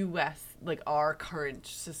the U.S., our current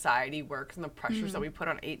society works and the pressures that we put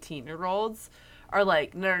on 18-year-olds are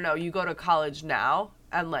no, you go to college now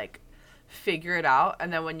and figure it out.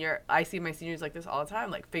 And then when I see my seniors this all the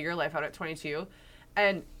time, figure life out at 22.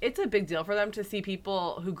 And it's a big deal for them to see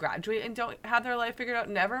people who graduate and don't have their life figured out.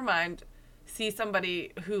 Never mind, see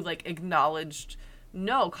somebody who, like, acknowledged,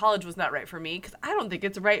 no, college was not right for me. Because I don't think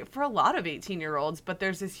it's right for a lot of 18-year-olds. But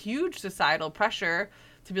there's this huge societal pressure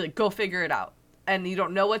to be like, go figure it out. And you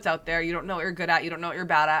don't know what's out there. You don't know what you're good at. You don't know what you're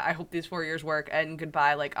bad at. I hope these 4 years work. And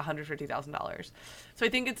goodbye, like, $150,000. So I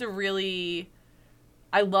think it's a really...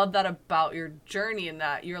 I love that about your journey, in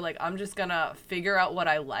that you're like, I'm just going to figure out what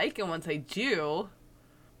I like. And once I do...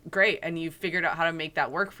 great, and you've figured out how to make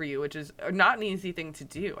that work for you, which is not an easy thing to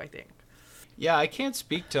do, I think. Yeah, I can't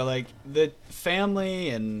speak to, like, the family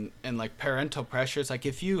and like parental pressures. Like,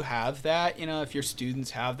 if you have that, you know, if your students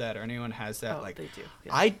have that or anyone has that, like, they do.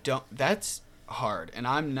 Yeah. I don't, that's hard. And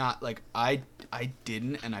I'm not, like, I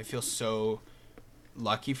didn't, and I feel so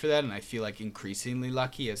lucky for that, and I feel like increasingly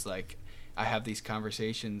lucky as, like, I have these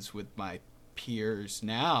conversations with my peers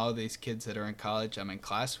now, these kids that are in college I'm in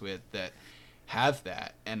class with that have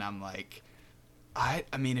that, and I'm like, I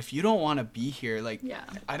mean, if you don't want to be here, like, yeah.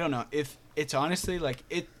 I don't know, if it's honestly, like,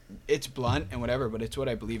 it's blunt and whatever, but it's what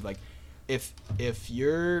I believe. Like, if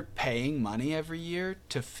you're paying money every year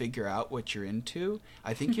to figure out what you're into,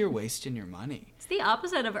 I think you're wasting your money. It's the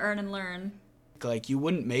opposite of earn and learn. Like, you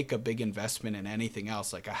wouldn't make a big investment in anything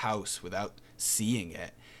else, like a house, without seeing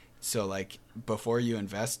it. So, like, before you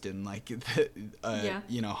invest in, like,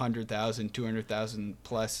 you know, 100,000, 200,000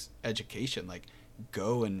 plus education, like,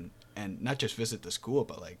 go and not just visit the school,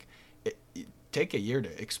 but, like, take a year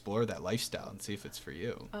to explore that lifestyle and see if it's for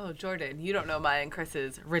you. Oh, Jordan, you don't know my and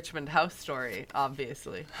Chris's Richmond house story,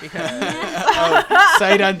 obviously, because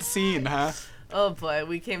Sight unseen, huh? oh boy,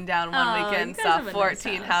 we came down one weekend, you guys saw have a nice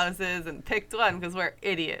 14 house. houses, and picked one because we're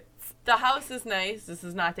idiots. The house is nice. This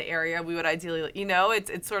is not the area we would ideally, you know, it's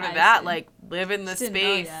sort of I that, see. like, live in the Just didn't know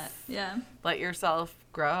space, yet. Yeah. let yourself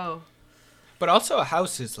grow. But also a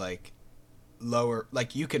house is, like, lower,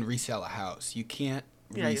 like, you can resell a house. You can't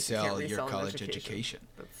Yeah, you resell can't your resell an college education.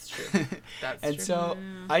 education. That's true. That's And true. so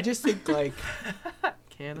I just think, like,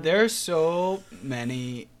 Can there are so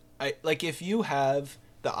many, like, if you have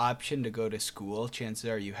the option to go to school, chances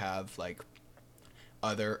are you have, like,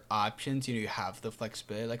 other options. You know, you have the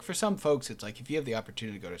flexibility. Like, for some folks, it's like, if you have the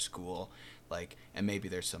opportunity to go to school, like, and maybe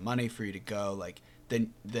there's some money for you to go, like,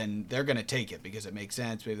 then they're going to take it because it makes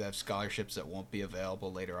sense. Maybe they have scholarships that won't be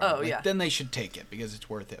available later on. Oh, Like, yeah. Then they should take it because it's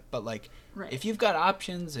worth it. But, like, Right. if you've got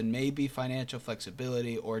options and maybe financial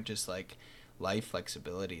flexibility or just, like, life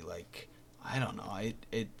flexibility, like, I don't know.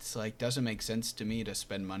 It's, like, doesn't make sense to me to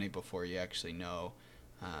spend money before you actually know,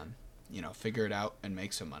 you know, figure it out and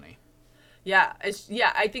make some money. Yeah,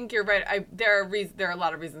 I think you're right. There are a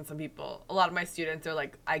lot of reasons. A lot of my students are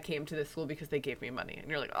like, I came to this school because they gave me money, and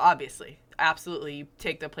you're like, obviously, absolutely, you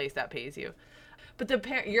take the place that pays you. But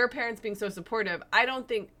your parents being so supportive, I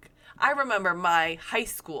remember my high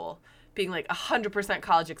school being like 100%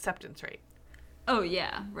 college acceptance rate, Oh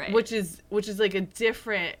yeah, right. which is like a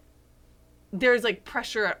different. There's, like,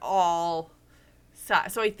 pressure at all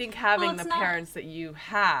sides. So I think having Well, the it's not- parents that you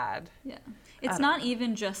had. Yeah. It's not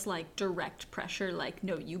even just like direct pressure, like,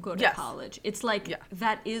 no, you go to Yes. college. It's like Yeah.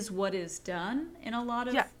 that is what is done in a lot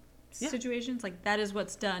of Yeah. Yeah. situations. Like, that is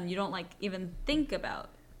what's done. You don't, like, even think about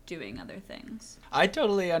doing other things. I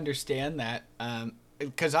totally understand that,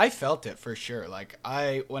 because I felt it for sure. Like,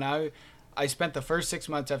 when I spent the first 6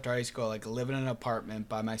 months after high school, like, living in an apartment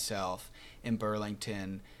by myself in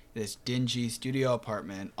Burlington, this dingy studio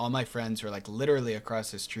apartment. All my friends were, like, literally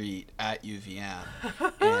across the street at UVM.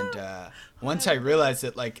 And once I realized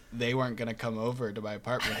that, like, they weren't going to come over to my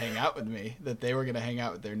apartment and hang out with me, that they were going to hang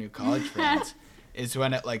out with their new college friends, is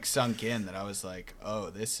when it, like, sunk in that I was like, oh,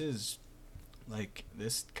 this is, like,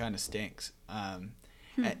 this kind of stinks.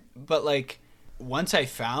 But, like, once I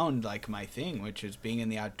found, like, my thing, which was being in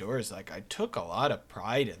the outdoors, like, I took a lot of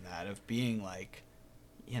pride in that, of being, like,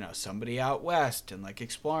 you know, somebody out west and, like,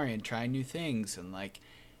 exploring and trying new things. And, like,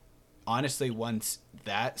 honestly, once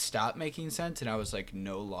that stopped making sense and I was, like,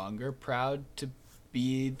 no longer proud to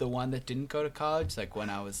be the one that didn't go to college, like, when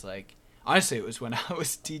I was, like, honestly, it was when I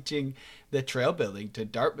was teaching the trail building to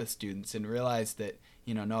Dartmouth students and realized that,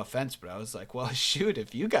 you know, no offense, but I was like, well, shoot,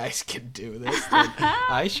 if you guys can do this, then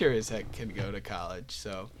I sure as heck can go to college.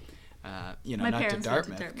 So, you know, My not to parents went to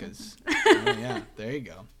Dartmouth, Dartmouth. because, oh, yeah, there you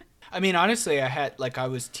go. I mean, honestly, I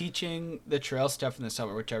was teaching the trail stuff in the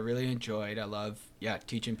summer, which I really enjoyed. I love,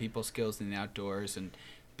 teaching people skills in the outdoors and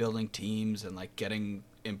building teams and, like, getting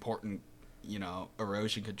important, you know,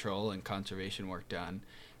 erosion control and conservation work done.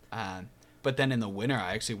 But then in the winter,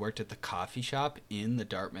 I actually worked at the coffee shop in the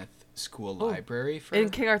Dartmouth School Library for In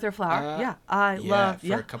King Arthur Flower?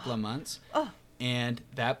 For a couple of months. Oh. And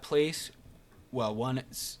that place, well, one,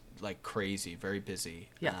 it's like crazy, very busy.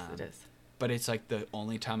 Yes, it is. But it's like the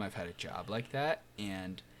only time I've had a job like that,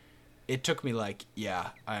 and it took me like,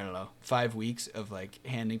 I don't know, 5 weeks of like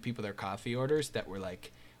handing people their coffee orders that were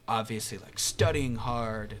like obviously like studying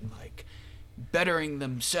hard and like bettering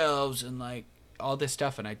themselves and like all this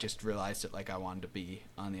stuff, and I just realized that like I wanted to be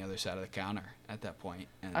on the other side of the counter at that point,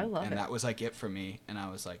 and I love it. that was like it for me, and I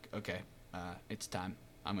was like, okay, it's time.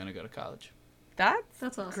 I'm gonna go to college. That's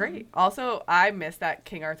awesome. great. Also, I miss that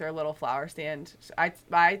King Arthur little flower stand.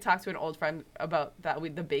 I talked to an old friend about that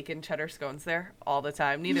with the bacon cheddar scones there all the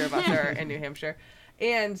time. Neither of us are in New Hampshire.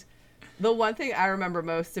 And the one thing I remember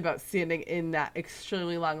most about standing in that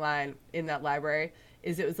extremely long line in that library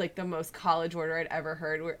is it was like the most college order I'd ever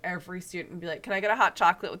heard, where every student would be like, "Can I get a hot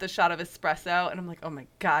chocolate with a shot of espresso?" And I'm like, "Oh my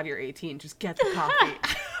God, you're 18. Just get the coffee."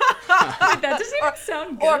 That doesn't even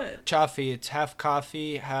sound good. Coffee, it's half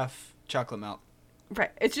coffee, half chocolate milk.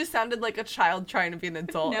 Right. It just sounded like a child trying to be an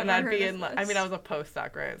adult. Never And I'd heard be of in, this. I mean, I was a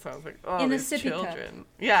postdoc, right? So I was like, oh, In a these sippy cup, children.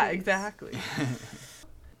 Yeah, please. exactly.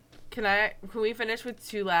 Can we finish with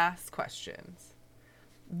 2 last questions?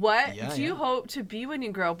 What do you hope to be when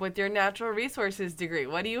you grow up with your natural resources degree?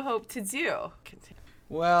 What do you hope to do?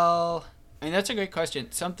 Well, I mean, that's a great question.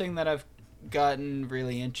 Something that I've gotten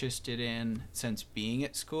really interested in since being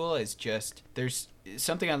at school is just, there's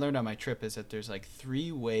something I learned on my trip is that there's like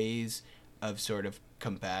 3 ways of sort of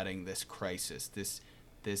combating this crisis,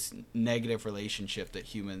 this negative relationship that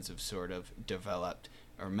humans have sort of developed,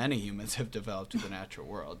 or many humans have developed with the natural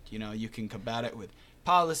world. You know, you can combat it with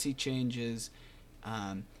policy changes.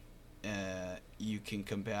 You can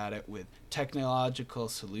combat it with technological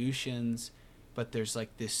solutions, but there's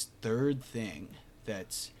like this third thing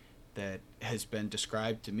that has been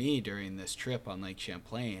described to me during this trip on Lake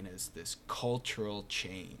Champlain as this cultural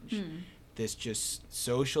change, this just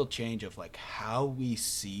social change of like how we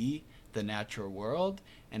see the natural world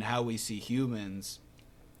and how we see humans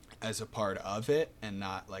as a part of it and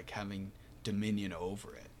not like having dominion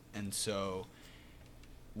over it. And so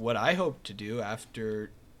what I hope to do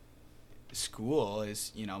after school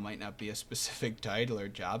is, you know, might not be a specific title or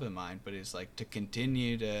job in mind, but is like to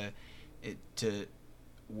continue to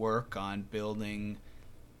work on building,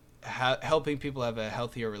 helping people have a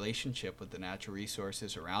healthier relationship with the natural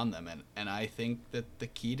resources around them. And I think that the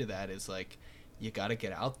key to that is like, you got to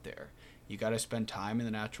get out there. You got to spend time in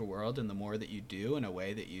the natural world, and the more that you do in a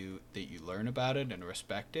way that you learn about it and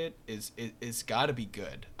respect it, it's got to be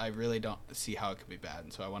good. I really don't see how it could be bad,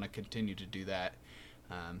 and so I want to continue to do that,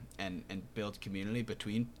 and build community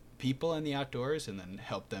between people in the outdoors, and then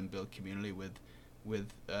help them build community with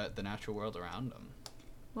the natural world around them.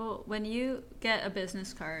 Well, when you get a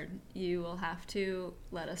business card, you will have to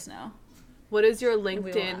let us know. What is your We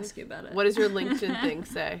will LinkedIn? ask you about it. What does your LinkedIn thing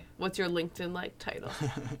say? What's your LinkedIn like title?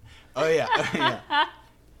 Oh yeah.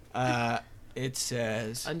 It says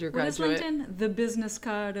What is Undergraduate. LinkedIn? The business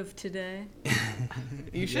card of today.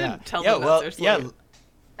 You should tell them that's their slogan.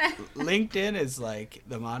 LinkedIn is like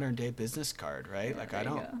the modern day business card, right? Yeah, Like there you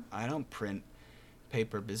go. I don't print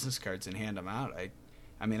paper business cards and hand them out.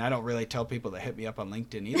 I mean, I don't really tell people to hit me up on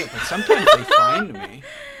LinkedIn either, but sometimes they find me,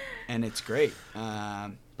 and it's great.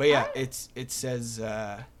 But yeah, it says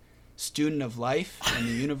student of life in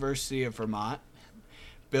the University of Vermont,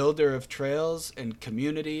 builder of trails and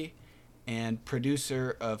community, and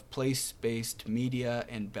producer of place-based media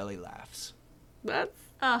and belly laughs. That's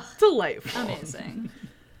Ugh, delightful. amazing.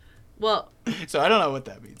 Well, So I don't know what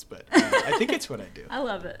that means, but I think it's what I do. I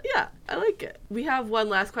love it. yeah, I like it. We have one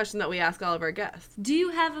last question that we ask all of our guests. Do you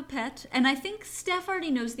have a pet? And I think Steph already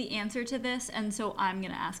knows the answer to this, and so I'm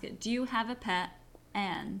going to ask it. Do you have a pet?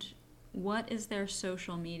 And what is their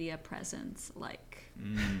social media presence like?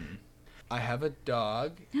 I have a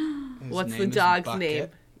dog. His What's the name is dog's Bucket. name?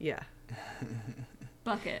 Yeah.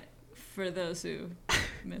 Bucket, for those who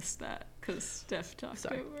missed that, because Steph talked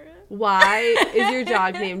Sorry. over it. Why is your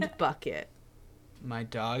dog named Bucket? My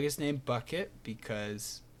dog is named Bucket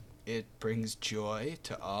because it brings joy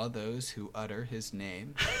to all those who utter his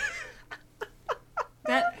name.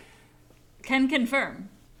 That can confirm.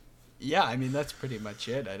 Yeah, I mean, that's pretty much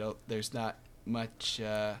it. There's not much,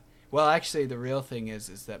 well, actually, the real thing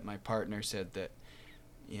is that my partner said that,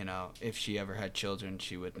 you know, if she ever had children,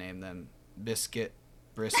 she would name them Biscuit,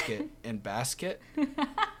 Brisket, and Basket.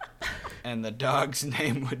 And the dog's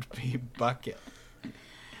name would be Bucket.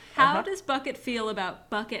 How does Bucket feel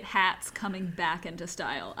about bucket hats coming back into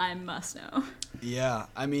style? I must know. Yeah,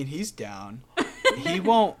 I mean, he's down. He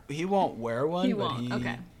won't wear one, He but won't,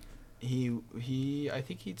 okay. He I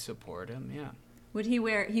think he'd support him, yeah.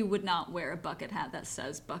 He would not wear a bucket hat that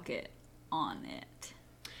says bucket on it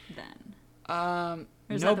then. Or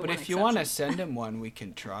Or is No, that the but one if you want to exception? send him one, we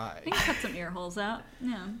can try. You can cut some ear holes out.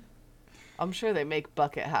 Yeah. I'm sure they make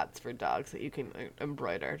bucket hats for dogs that you can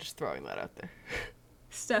embroider. Just throwing that out there.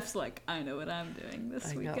 Steph's like, I know what I'm doing this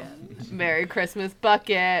I know. weekend. Merry Christmas,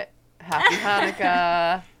 Bucket. Happy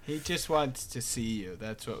Hanukkah. He just wants to see you.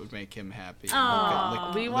 That's what would make him happy. And Aw. he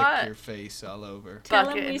could We lick want- your face all over. Tell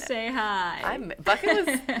Bucket him we and- say hi.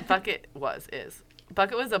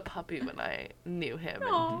 Bucket was a puppy when I knew him.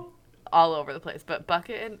 And Aw. all over the place. But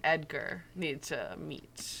Bucket and Edgar need to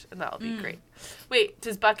meet, and that'll be great. Wait,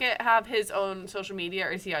 does Bucket have his own social media,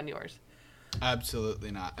 or is he on yours? Absolutely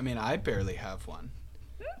not. I mean, I barely have one.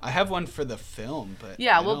 I have one for the film, but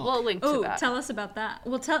Yeah, I we'll don't- link to Oh, that. tell us about that.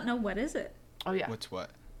 Well, no, what is it? Oh yeah. What's what?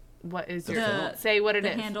 What is The your film. say what it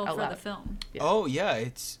The is? handle out for loud. the film. Yeah. Oh yeah,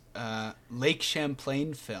 it's Lake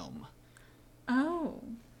Champlain Film. Oh.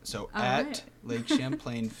 So All at right. Lake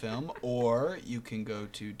Champlain Film, or you can go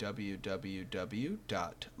to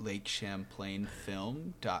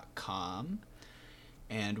www.lakechamplainfilm.com,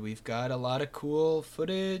 and we've got a lot of cool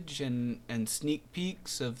footage and sneak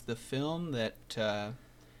peeks of the film that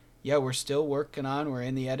we're still working on. We're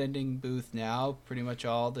in the editing booth now. Pretty much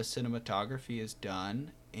all the cinematography is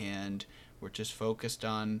done, and we're just focused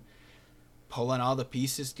on pulling all the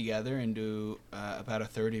pieces together into about a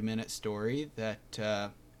 30-minute story that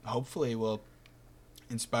hopefully will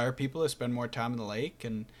inspire people to spend more time in the lake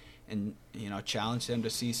and challenge them to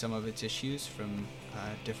see some of its issues from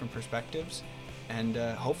different perspectives, and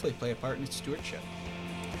hopefully play a part in its stewardship.